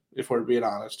won, if we're being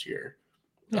honest here.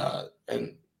 Yeah.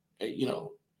 And,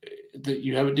 that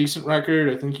you have a decent record.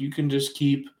 I think you can just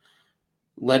keep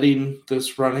letting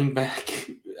this running back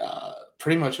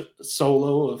pretty much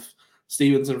solo of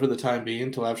Stevenson for the time being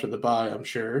until after the bye, I'm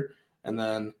sure. And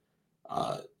then,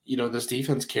 this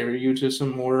defense carry you to some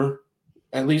more,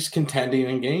 at least contending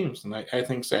in games. And I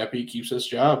think Zappe keeps his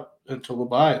job until the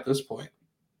bye at this point.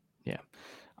 Yeah.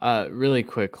 Really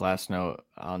quick last note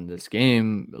on this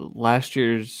game. Last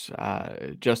year's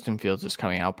Justin Fields'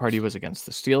 coming out party was against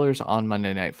the Steelers on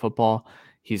Monday Night Football.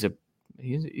 He's a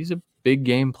big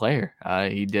game player.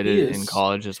 He did it in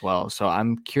college as well. So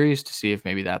I'm curious to see if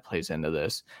maybe that plays into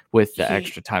this with the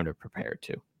extra time to prepare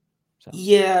too. So.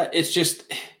 Yeah, it's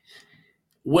just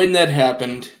when that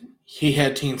happened, he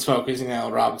had teams focusing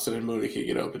on Robinson and Mooney could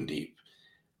get open deep.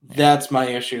 That's my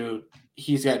issue.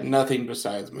 He's got nothing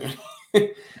besides Mooney.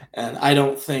 And I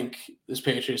don't think this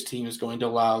Patriots team is going to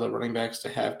allow the running backs to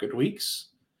have good weeks.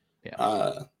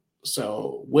 Yeah.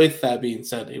 So with that being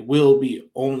said, it will be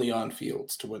only on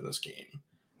Fields to win this game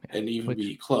and even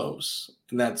be close.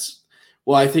 And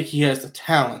I think he has the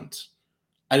talent.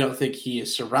 I don't think he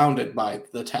is surrounded by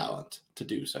the talent to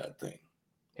do said thing.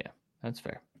 Yeah, that's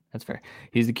fair.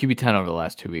 He's the QB 10 over the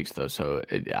last 2 weeks, though. So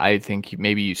I think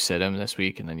maybe you sit him this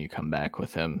week and then you come back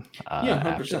with him.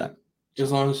 100%.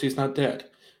 As long as he's not dead.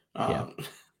 Yeah.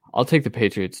 I'll take the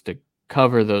Patriots to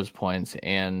cover those points,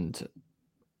 and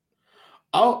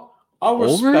I'll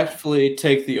respectfully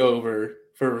take the over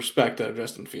for respect of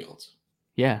Justin Fields.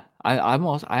 Yeah, I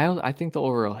think the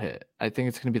over will hit. I think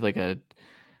it's going to be like a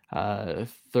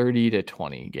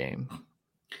 30-20 game.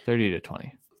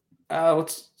 30-20.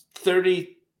 It's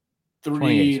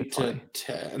 33 to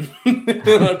 10.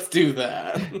 Let's do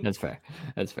that. That's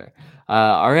fair.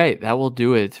 All right, that will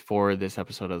do it for this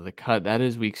episode of The Cut. That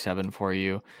is week 7 for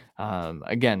you.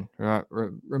 Again,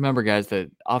 remember, guys,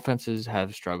 that offenses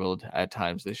have struggled at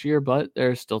times this year, but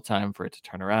there's still time for it to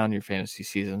turn around. Your fantasy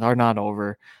seasons are not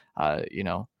over.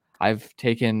 I've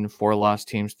taken 4 lost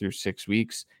teams through 6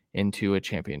 weeks into a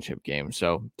championship game.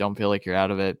 So don't feel like you're out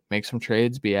of it. Make some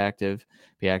trades, be active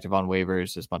on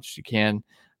waivers as much as you can.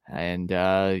 And,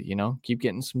 keep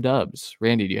getting some dubs.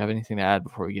 Randy, do you have anything to add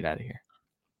before we get out of here?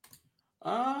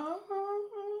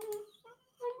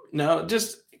 No,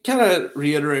 just kind of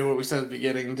reiterate what we said at the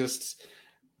beginning. Just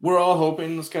we're all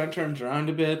hoping this kind of turns around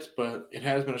a bit, but it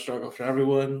has been a struggle for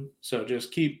everyone. So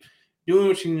just keep doing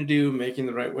what you need to do, making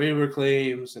the right waiver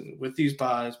claims. And with these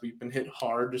buys, we've been hit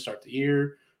hard to start the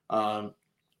year. And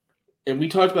we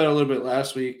talked about it a little bit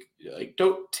last week. Like,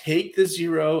 don't take the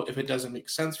 0 if it doesn't make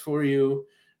sense for you.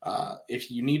 If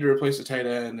you need to replace a tight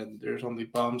end and there's only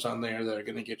bums on there that are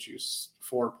going to get you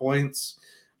 4 points,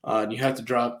 and you have to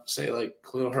drop, say, like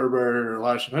Khalil Herbert or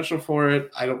Elijah Mitchell for it,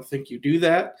 I don't think you do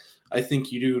that. I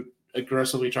think you do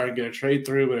aggressively try and get a trade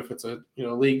through, but if it's a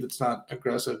league that's not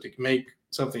aggressive to make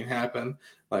something happen,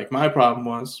 like my problem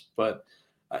was, but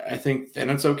I think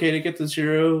then it's okay to get the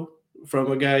 0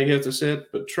 from a guy you have to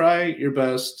sit, but try your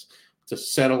best to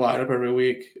set a lineup every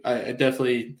week. I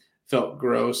definitely felt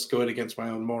gross going against my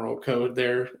own moral code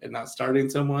there and not starting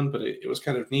someone, but it was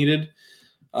kind of needed.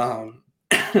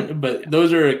 But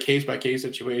those are a case-by-case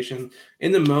situation.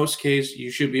 In the most case,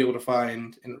 you should be able to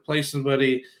find and replace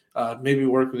somebody, maybe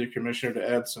work with your commissioner to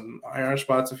add some IR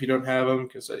spots if you don't have them,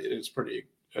 because it is pretty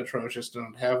atrocious to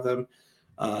not have them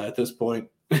at this point.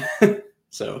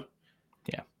 So,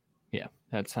 yeah,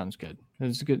 that sounds good.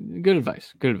 That's good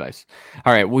advice. Good advice.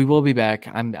 All right, we will be back.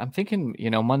 I'm thinking,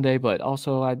 Monday, but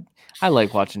also I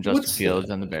like watching Justin Fields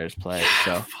and the Bears play.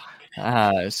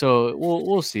 So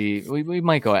we'll see. We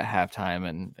might go at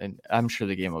halftime, and I'm sure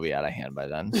the game will be out of hand by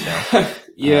then. So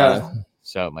yeah.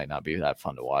 So it might not be that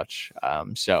fun to watch.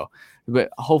 But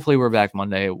hopefully we're back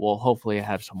Monday. We'll hopefully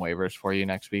have some waivers for you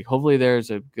next week. Hopefully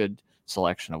there's a good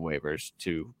selection of waivers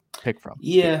to pick from.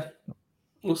 Yeah,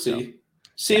 we'll see.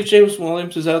 See if James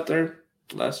Williams is out there.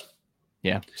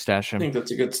 Yeah, stash him. I think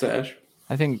that's a good stash.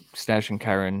 I think stashing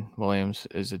Kyren Williams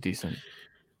is a decent.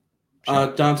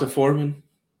 Donta Foreman.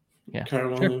 Yeah.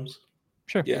 Kyren Williams.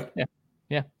 Sure. Yeah.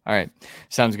 All right.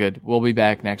 Sounds good. We'll be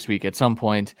back next week at some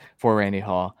point. For Randy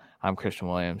Hall, I'm Christian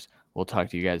Williams. We'll talk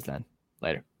to you guys then.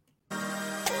 Later.